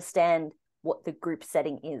to understand what the group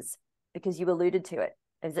setting is, because you alluded to it.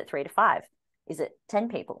 Is it 3 to 5? Is it 10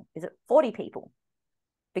 people? Is it 40 people?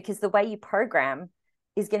 Because the way you program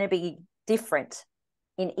is going to be different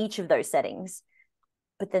in each of those settings.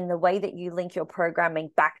 But then the way that you link your programming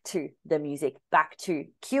back to the music, back to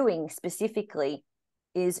cueing specifically,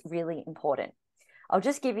 is really important. I'll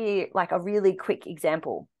just give you like a really quick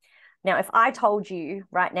example. Now, if I told you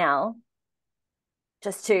right now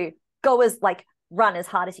just to run as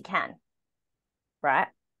hard as you can, right?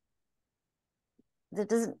 That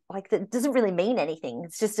doesn't really mean anything.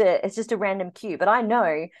 It's just a random cue. But I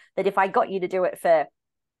know that if I got you to do it for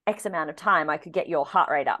X amount of time, I could get your heart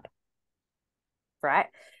rate up, right?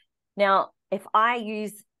 Now, if I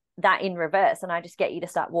use that in reverse and I just get you to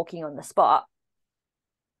start walking on the spot,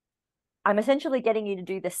 I'm essentially getting you to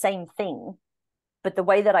do the same thing, but the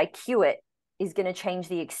way that I cue it is going to change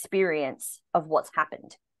the experience of what's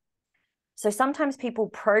happened. So sometimes people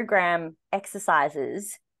program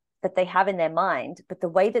exercises that they have in their mind, but the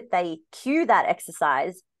way that they cue that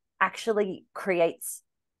exercise actually creates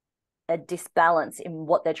a disbalance in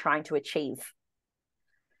what they're trying to achieve.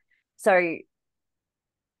 So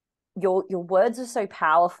your words are so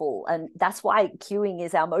powerful, and that's why cueing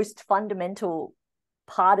is our most fundamental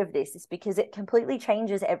part of this, is because it completely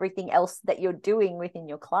changes everything else that you're doing within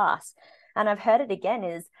your class. And I've heard it again,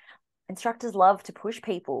 is instructors love to push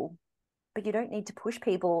people, but you don't need to push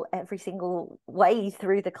people every single way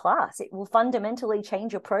through the class. It will fundamentally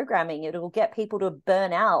change your programming. It will get people to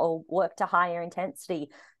burn out or work to higher intensity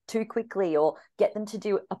too quickly, or get them to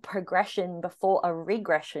do a progression before a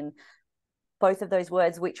regression. Both of those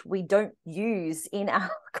words which we don't use in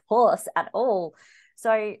our course at all.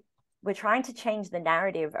 So we're trying to change the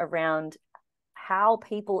narrative around how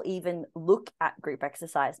people even look at group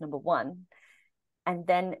exercise, number one. And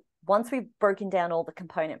then once we've broken down all the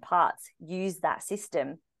component parts, use that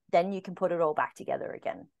system, then you can put it all back together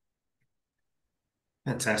again.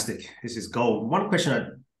 Fantastic. This is gold. One question I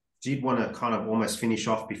did want to kind of almost finish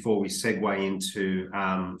off before we segue into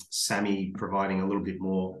Sammy providing a little bit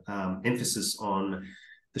more emphasis on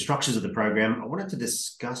the structures of the program. I wanted to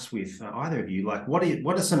discuss with either of you, like, what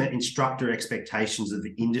are some instructor expectations of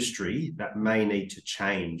the industry that may need to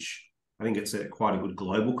change? I think it's quite a good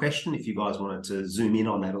global question, if you guys wanted to zoom in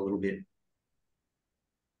on that a little bit.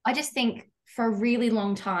 I just think for a really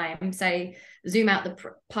long time, say zoom out the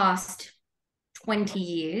past 20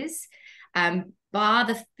 years, bar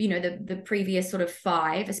the previous sort of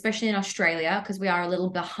 5, especially in Australia, because we are a little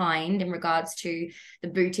behind in regards to the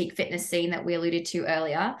boutique fitness scene that we alluded to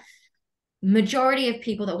earlier. Majority of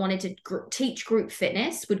people that wanted to teach group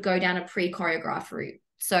fitness would go down a pre-choreograph route.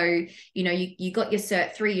 So, you got your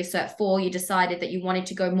Cert 3, your Cert 4, you decided that you wanted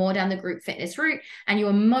to go more down the group fitness route, and you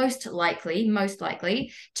were most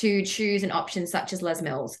likely to choose an option such as Les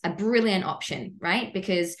Mills, a brilliant option, right?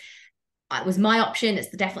 Because it was my option.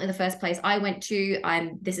 It's definitely the first place I went to.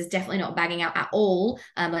 This is definitely not bagging out at all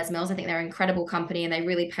Les Mills. I think they're an incredible company and they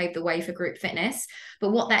really paved the way for group fitness.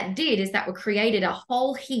 But what that did is that we created a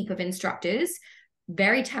whole heap of instructors,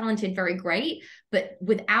 very talented, very great, but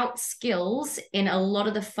without skills in a lot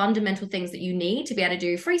of the fundamental things that you need to be able to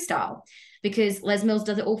do freestyle. Because Les Mills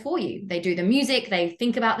does it all for you. They do the music, they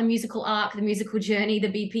think about the musical arc, the musical journey, the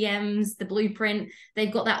BPMs, the blueprint.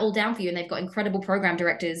 They've got that all down for you, and they've got incredible program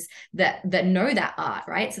directors that know that art,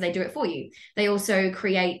 right? So they do it for you. They also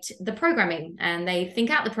create the programming, and they think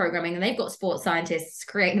out the programming, and they've got sports scientists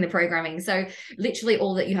creating the programming. So literally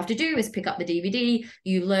all that you have to do is pick up the DVD,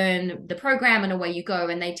 you learn the program, and away you go.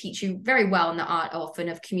 And they teach you very well in the art often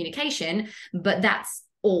of communication, but that's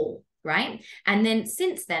all. Right. And then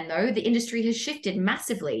since then, though, the industry has shifted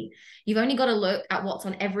massively. You've only got to look at what's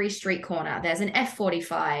on every street corner. There's an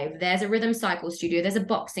F45, there's a rhythm cycle studio, there's a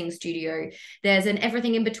boxing studio, there's an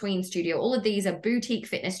everything in between studio. All of these are boutique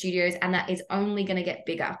fitness studios, and that is only going to get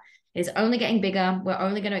bigger. It's only getting bigger. We're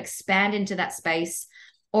only going to expand into that space.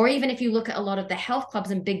 Or even if you look at a lot of the health clubs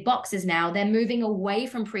and big boxes now, they're moving away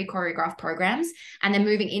from pre-choreographed programs, and they're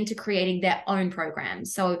moving into creating their own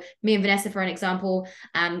programs. So me and Vanessa, for an example,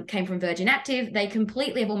 came from Virgin Active. They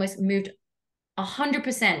completely have almost moved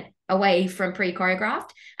 100% away from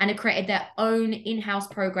pre-choreographed and have created their own in-house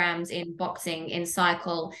programs in boxing, in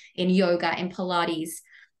cycle, in yoga, in Pilates.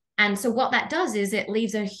 And so what that does is it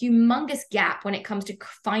leaves a humongous gap when it comes to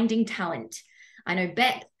finding talent. I know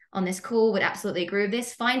Beck on this call would absolutely agree with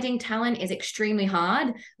this. Finding talent is extremely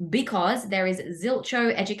hard because there is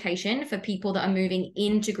zilcho education for people that are moving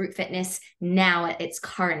into group fitness now at its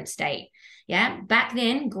current state. Yeah, back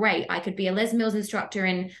then, great. I could be a Les Mills instructor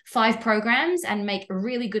in 5 programs and make a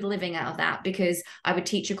really good living out of that, because I would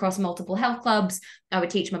teach across multiple health clubs. I would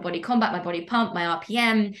teach my body combat, my body pump, my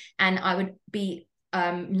RPM, and I would be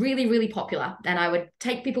really, really popular. And I would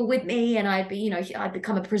take people with me, and I'd be, I'd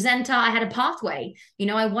become a presenter. I had a pathway.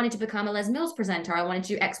 I wanted to become a Les Mills presenter. I wanted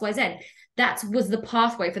to do XYZ. That was the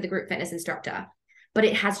pathway for the group fitness instructor. But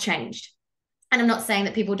it has changed. And I'm not saying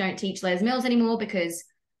that people don't teach Les Mills anymore, because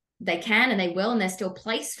they can and they will, and there's still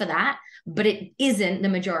place for that. But it isn't the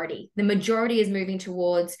majority. The majority is moving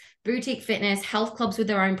towards boutique fitness, health clubs with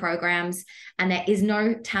their own programs, and there is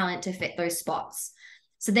no talent to fit those spots.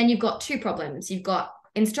 So then you've got 2 problems. You've got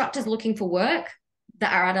instructors looking for work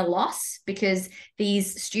that are at a loss, because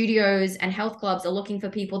these studios and health clubs are looking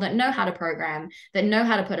for people that know how to program, that know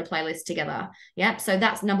how to put a playlist together. Yeah. So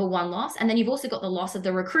that's number 1 loss. And then you've also got the loss of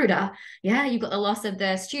the recruiter. Yeah. You've got the loss of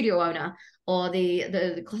the studio owner, or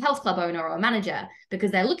the health club owner or manager,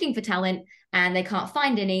 because they're looking for talent and they can't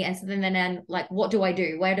find any. And so then they're like, what do I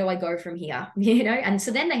do? Where do I go from here? And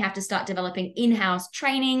so then they have to start developing in-house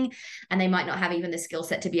training, and they might not have even the skill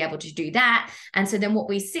set to be able to do that. And so then what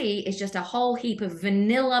we see is just a whole heap of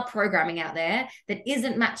vanilla programming out there that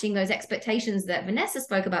isn't matching those expectations that Vanessa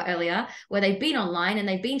spoke about earlier, where they've been online and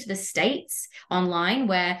they've been to the States online,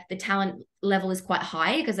 where the talent level is quite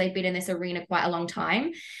high because they've been in this arena quite a long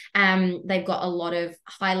time. They've got a lot of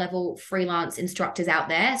high level freelance instructors out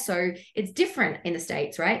there. So it's different in the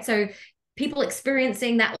States, right? So people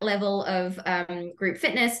experiencing that level of group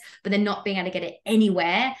fitness, but they're not being able to get it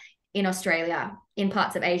anywhere in Australia, in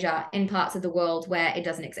parts of Asia, in parts of the world where it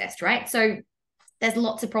doesn't exist, right? So there's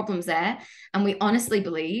lots of problems there. And we honestly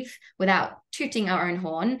believe, without tooting our own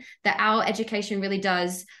horn, that our education really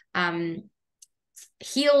does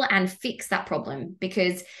heal and fix that problem.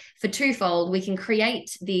 Because for twofold, we can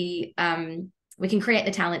create the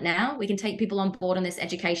talent now. We can take people on board on this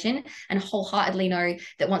education and wholeheartedly know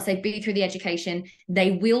that once they've been through the education,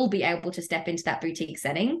 they will be able to step into that boutique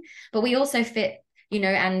setting. But we also fit,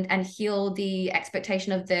 and heal the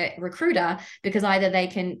expectation of the recruiter, because either they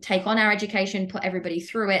can take on our education, put everybody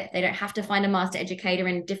through it. They don't have to find a master educator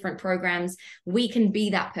in different programs. We can be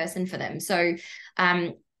that person for them. So,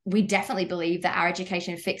 we definitely believe that our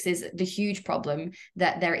education fixes the huge problem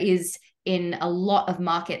that there is in a lot of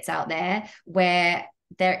markets out there where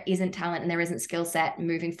there isn't talent and there isn't skill set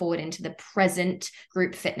moving forward into the present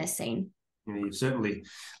group fitness scene. You've certainly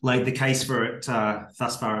laid the case for it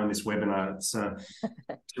thus far in this webinar. It's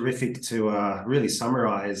terrific to really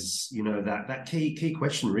summarize, that key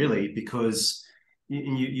question, really, because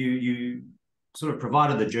you sort of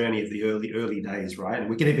provided the journey of the early days, right? And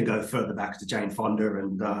we can even go further back to Jane Fonda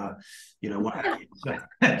and what happened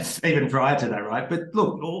even prior to that, right? But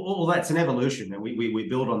look, all that's an evolution, and we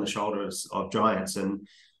build on the shoulders of giants. And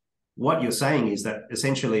what you're saying is that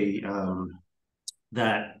essentially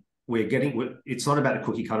that it's not about a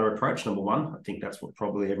cookie cutter approach, number one. I think that's what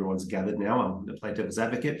probably everyone's gathered now. I'm the play devil's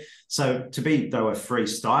advocate. So to be, though, a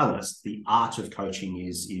freestylist, the art of coaching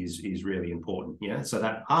is really important. Yeah. So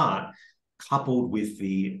that art, coupled with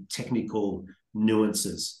the technical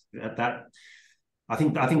nuances, that I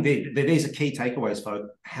think these are key takeaways, folks.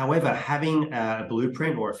 However, having a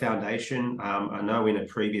blueprint or a foundation, I know in a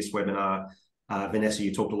previous webinar, Vanessa,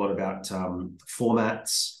 you talked a lot about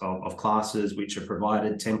formats of classes which are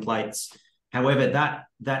provided, templates. However,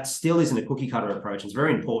 that still isn't a cookie cutter approach. It's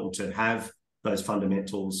very important to have those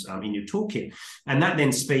fundamentals in your toolkit. And that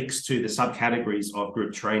then speaks to the subcategories of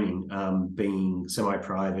group training, being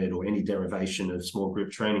semi-private or any derivation of small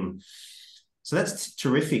group training. So that's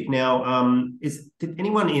terrific. Now, did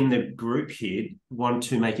anyone in the group here want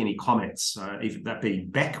to make any comments? If that be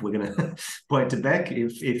Beck, we're going to point to Beck.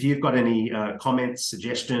 If you've got any comments,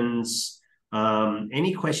 suggestions,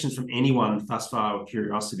 any questions from anyone thus far, or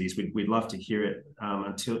curiosities, we'd love to hear it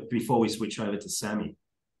before we switch over to Sammy.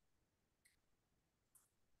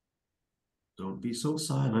 Don't be so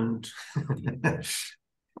silent. I'm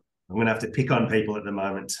going to have to pick on people at the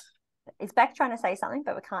moment. Is Beck trying to say something,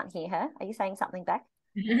 but we can't hear her? Are you saying something, Beck?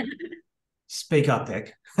 Speak up,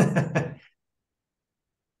 Beck. I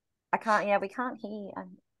can't. Yeah, we can't hear.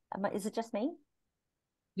 Is it just me?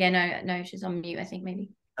 Yeah, no, she's on mute, I think, maybe.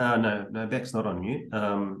 No, Beck's not on mute.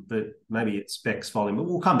 But maybe it's Beck's volume. But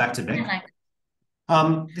we'll come back to Beck.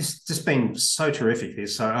 This has just been so terrific.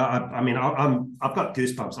 This, so I mean, I've got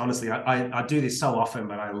goosebumps. Honestly, I do this so often,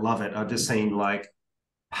 but I love it. I've just seen like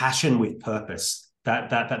passion with purpose.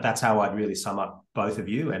 That's how I'd really sum up both of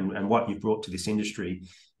you, and what you've brought to this industry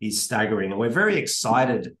is staggering. And we're very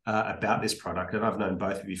excited about this product, and I've known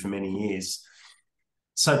both of you for many years.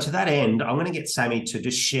 So to that end, I'm going to get Sammy to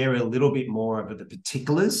just share a little bit more of the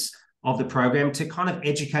particulars of the program to kind of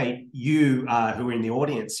educate you who are in the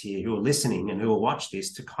audience here, who are listening and who will watch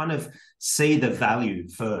this, to kind of see the value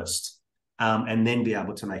first and then be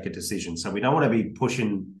able to make a decision. So we don't want to be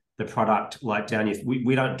pushing the product like down your,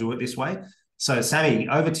 we don't do it this way. So Sammy,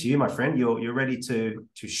 over to you, my friend. You're ready to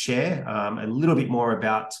share a little bit more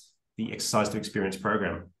about the Exercise to Experience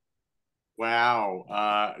program.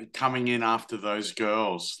 Wow, coming in after those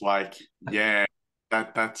girls, like, yeah,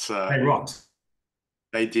 that's they rocked.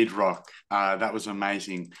 They did rock. That was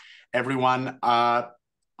amazing. Everyone,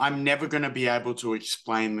 I'm never going to be able to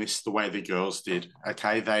explain this the way the girls did.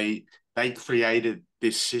 Okay, they created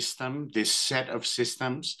this system, this set of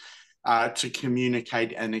systems to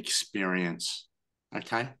communicate an experience.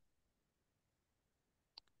 Okay.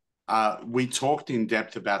 We talked in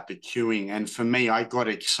depth about the cueing, and for me, I got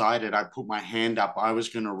excited. I put my hand up. I was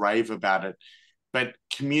going to rave about it. But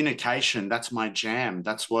communication, that's my jam.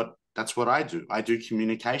 That's what I do. I do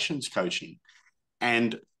communications coaching.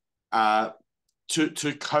 And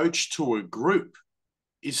to coach to a group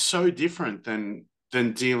is so different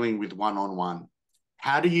than dealing with one-on-one.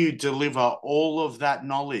 How do you deliver all of that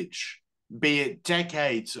knowledge, be it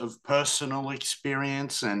decades of personal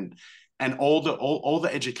experience and all the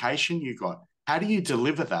education you got? How do you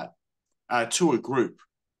deliver that to a group?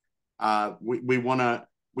 We want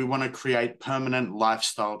to create permanent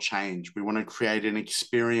lifestyle change. We want to create an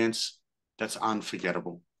experience that's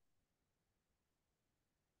unforgettable.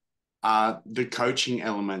 The coaching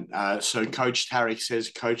element. So Coach Tarek says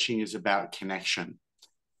coaching is about connection.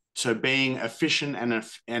 So being efficient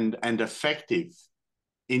and effective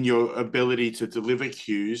in your ability to deliver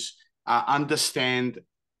cues, understand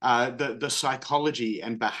the psychology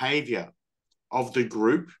and behavior of the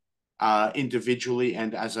group individually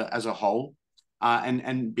and as a whole,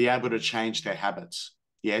 and be able to change their habits.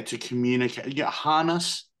 Yeah, to communicate,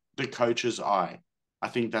 harness the coach's eye. I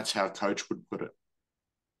think that's how Coach would put it.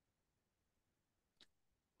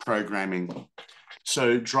 Programming.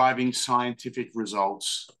 So driving scientific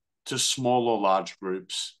results to small or large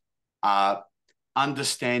groups,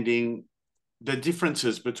 understanding the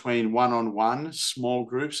differences between one-on-one, small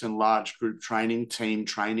groups, and large group training, team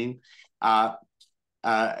training.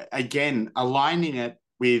 Again, aligning it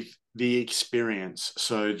with the experience.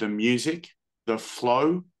 So the music, the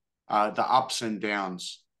flow, the ups and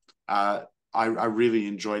downs. I really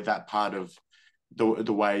enjoyed that part of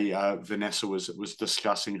the way Vanessa was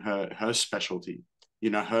discussing her specialty,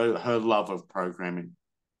 her love of programming.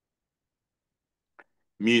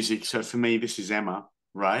 Music. So for me, this is Emma,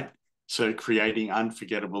 right? So creating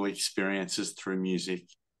unforgettable experiences through music.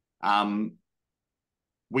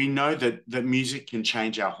 We know that music can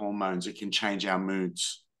change our hormones. It can change our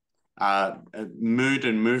moods. Mood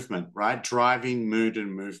and movement, right? Driving mood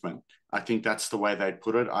and movement. I think that's the way they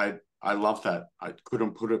put it. I love that. I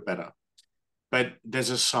couldn't put it better. But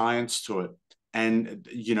there's a science to it. And,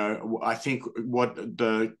 I think what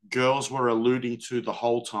the girls were alluding to the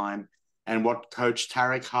whole time, and what Coach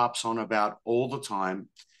Tarek harps on about all the time,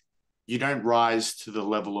 you don't rise to the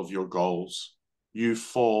level of your goals. You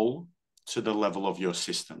fall to the level of your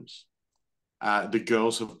systems. The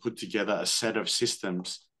girls have put together a set of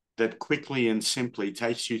systems that quickly and simply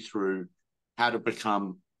takes you through how to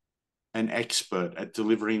become an expert at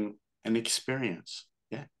delivering and experience.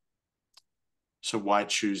 Yeah. So why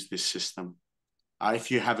choose this system?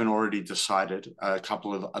 If you haven't already decided, a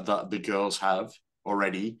couple of the girls have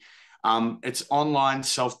already. It's online,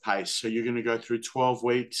 self-paced. So you're going to go through 12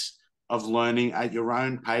 weeks of learning at your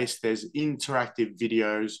own pace. There's interactive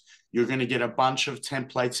videos. You're going to get a bunch of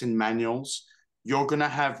templates and manuals. You're going to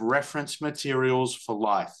have reference materials for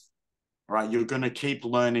life, right? You're going to keep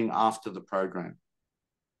learning after the program.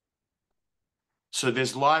 So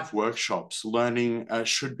there's live workshops. Learning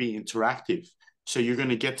should be interactive. So you're going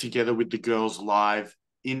to get together with the girls live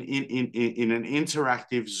in an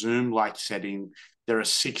interactive Zoom-like setting. There are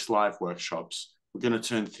 6 live workshops. We're going to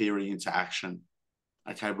turn theory into action.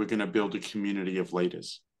 Okay, we're going to build a community of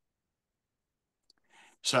leaders.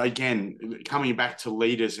 So again, coming back to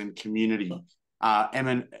leaders and community,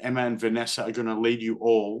 Emma and Vanessa are going to lead you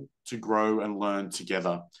all to grow and learn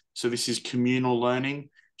together. So this is communal learning,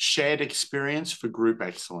 shared experience for group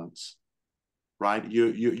excellence, right?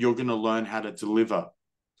 You're going to learn how to deliver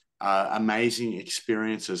amazing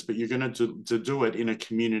experiences, but you're going to do it in a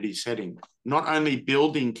community setting, not only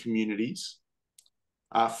building communities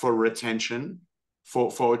for retention,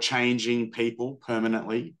 for changing people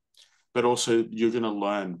permanently, but also you're going to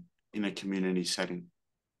learn in a community setting.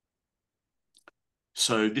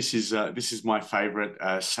 So this is my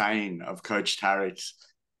favorite saying of Coach Tarek's: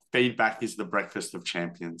 feedback is the breakfast of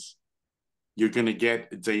champions. You're going to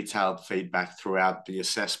get detailed feedback throughout the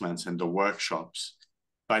assessments and the workshops,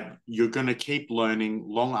 but you're going to keep learning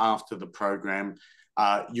long after the program.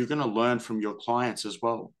 You're going to learn from your clients as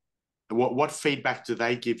well. What feedback do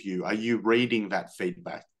they give you? Are you reading that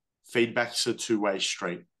feedback? Feedback's a two-way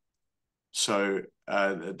street. So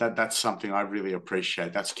that's something I really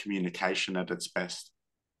appreciate. That's communication at its best.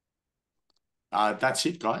 That's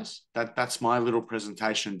it, guys. That's my little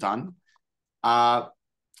presentation done.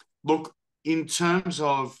 Look, in terms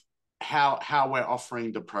of how we're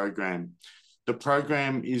offering the program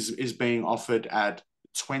is being offered at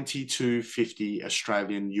 2250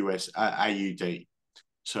 Australian US AUD.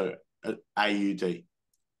 So AUD,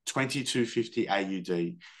 2250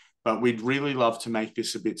 AUD. But we'd really love to make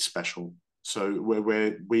this a bit special. So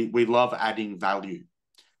we love adding value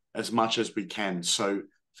as much as we can. So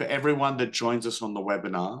for everyone that joins us on the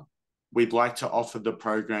webinar, we'd like to offer the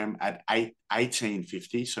program at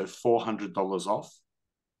 $18.50, so $400 off.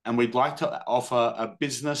 And we'd like to offer a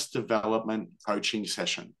business development coaching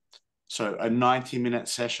session. So a 90-minute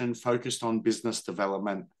session focused on business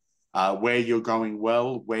development, where you're going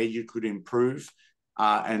well, where you could improve,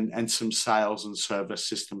 and some sales and service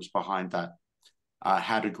systems behind that,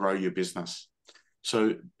 how to grow your business.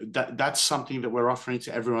 So that's something that we're offering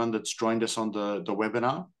to everyone that's joined us on the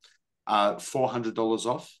webinar, $400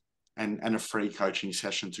 off and a free coaching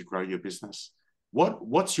session to grow your business.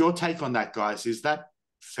 What's your take on that, guys? Is that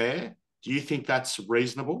fair? Do you think that's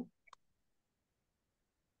reasonable?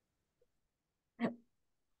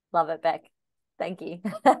 Love it, Beck. Thank you.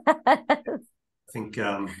 I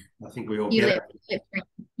think we all get it.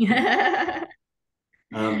 Yeah,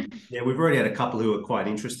 we've already had a couple who are quite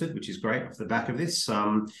interested, which is great off the back of this.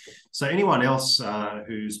 So anyone else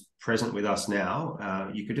who's present with us now,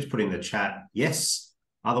 you could just put in the chat yes.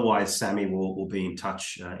 Otherwise, Sammy will be in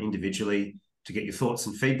touch individually to get your thoughts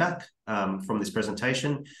and feedback from this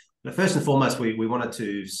presentation. But first and foremost, we wanted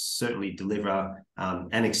to certainly deliver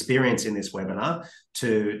an experience in this webinar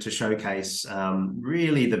to showcase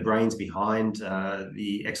really the brains behind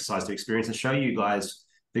the Exercise to Experience and show you guys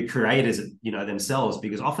the creators, themselves,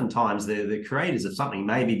 because oftentimes the creators of something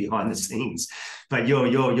may be behind the scenes, but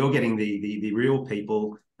you're getting the real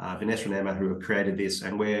people, Vanessa and Emma, who have created this,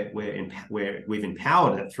 and we've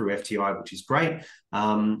empowered it through FTI, which is great.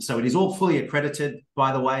 So it is all fully accredited,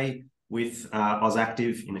 by the way, with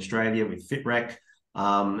AusActive in Australia, with FitRec,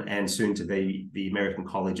 and soon to be the American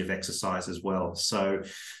College of Exercise as well. So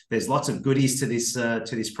there's lots of goodies to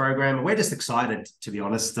this program. We're just excited, to be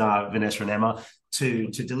honest, Vanessa and Emma, to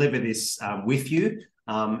deliver this with you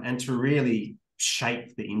and to really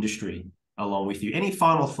shape the industry along with you. Any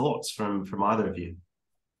final thoughts from either of you?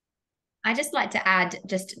 I just like to add,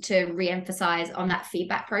 just to re-emphasize on that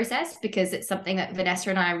feedback process, because it's something that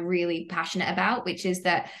Vanessa and I are really passionate about, which is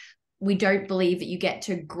that we don't believe that you get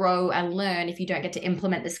to grow and learn if you don't get to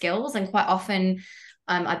implement the skills. And quite often,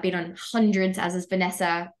 I've been on hundreds, as is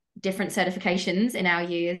Vanessa, different certifications in our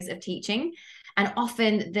years of teaching. And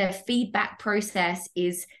often the feedback process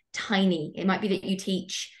is tiny. It might be that you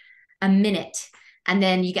teach a minute and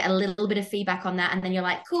then you get a little bit of feedback on that, and then you're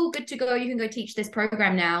like, cool, good to go, you can go teach this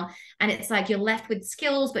program now. And it's like you're left with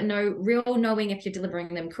skills but no real knowing if you're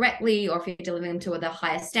delivering them correctly or if you're delivering them to the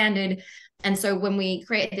highest standard. And so when we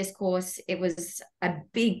created this course, it was a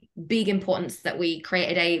big importance that we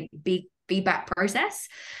created a big feedback process.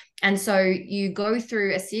 And so you go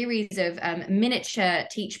through a series of miniature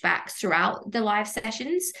teach backs throughout the live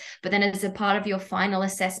sessions, but then as a part of your final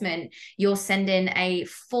assessment, you'll send in a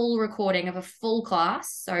full recording of a full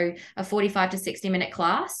class, so a 45 to 60-minute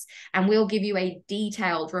class, and we'll give you a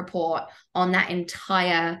detailed report on that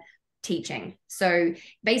entire teaching. So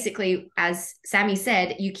basically, as Sammy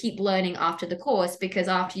said, you keep learning after the course, because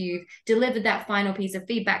after you've delivered that final piece of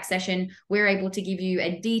feedback session, we're able to give you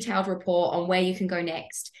a detailed report on where you can go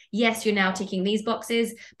next. Yes, you're now ticking these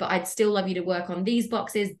boxes, but I'd still love you to work on these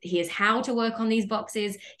boxes. Here's how to work on these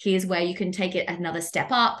boxes. Here's where you can take it another step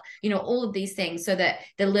up, all of these things, so that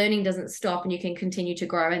the learning doesn't stop and you can continue to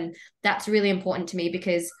grow. And that's really important to me,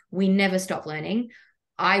 because we never stop learning.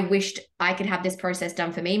 I wished I could have this process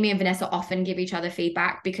done for me. Me and Vanessa often give each other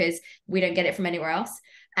feedback because we don't get it from anywhere else.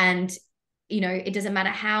 And, it doesn't matter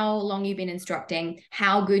how long you've been instructing,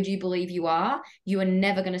 how good you believe you are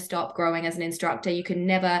never going to stop growing as an instructor.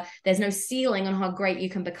 There's no ceiling on how great you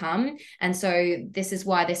can become. And so this is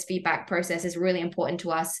why this feedback process is really important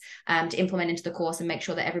to us, to implement into the course and make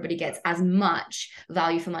sure that everybody gets as much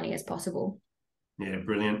value for money as possible. Yeah,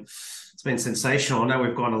 brilliant. It's been sensational. I know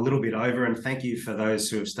we've gone a little bit over, and thank you for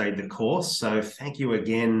those who have stayed the course. So thank you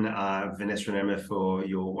again, Vanessa and Emma, for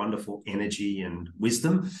your wonderful energy and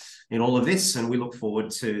wisdom in all of this. And we look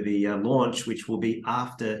forward to the launch, which will be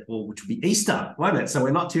which will be Easter, won't it? So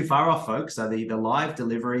we're not too far off, folks. So the live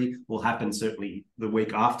delivery will happen certainly the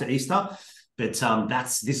week after Easter. But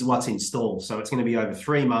this is what's installed. So it's going to be over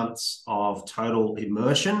 3 months of total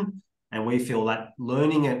immersion. And we feel that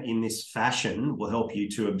learning it in this fashion will help you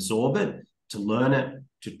to absorb it, to learn it,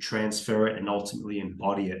 to transfer it, and ultimately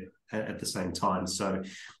embody it at the same time. So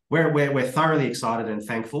we're thoroughly excited and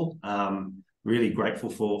thankful. Really grateful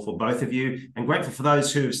for both of you, and grateful for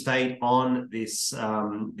those who have stayed on this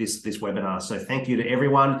webinar. So thank you to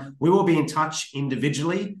everyone. We will be in touch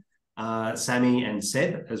individually. Sammy and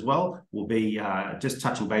Seb as well will be just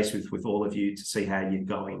touching base with all of you to see how you're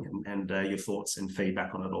going and your thoughts and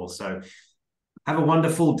feedback on it all. So have a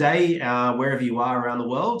wonderful day wherever you are around the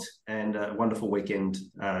world, and a wonderful weekend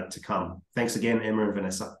to come. Thanks again, Emma and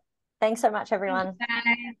Vanessa. Thanks so much, everyone.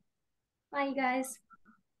 Bye. Bye, you guys.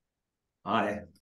 Bye.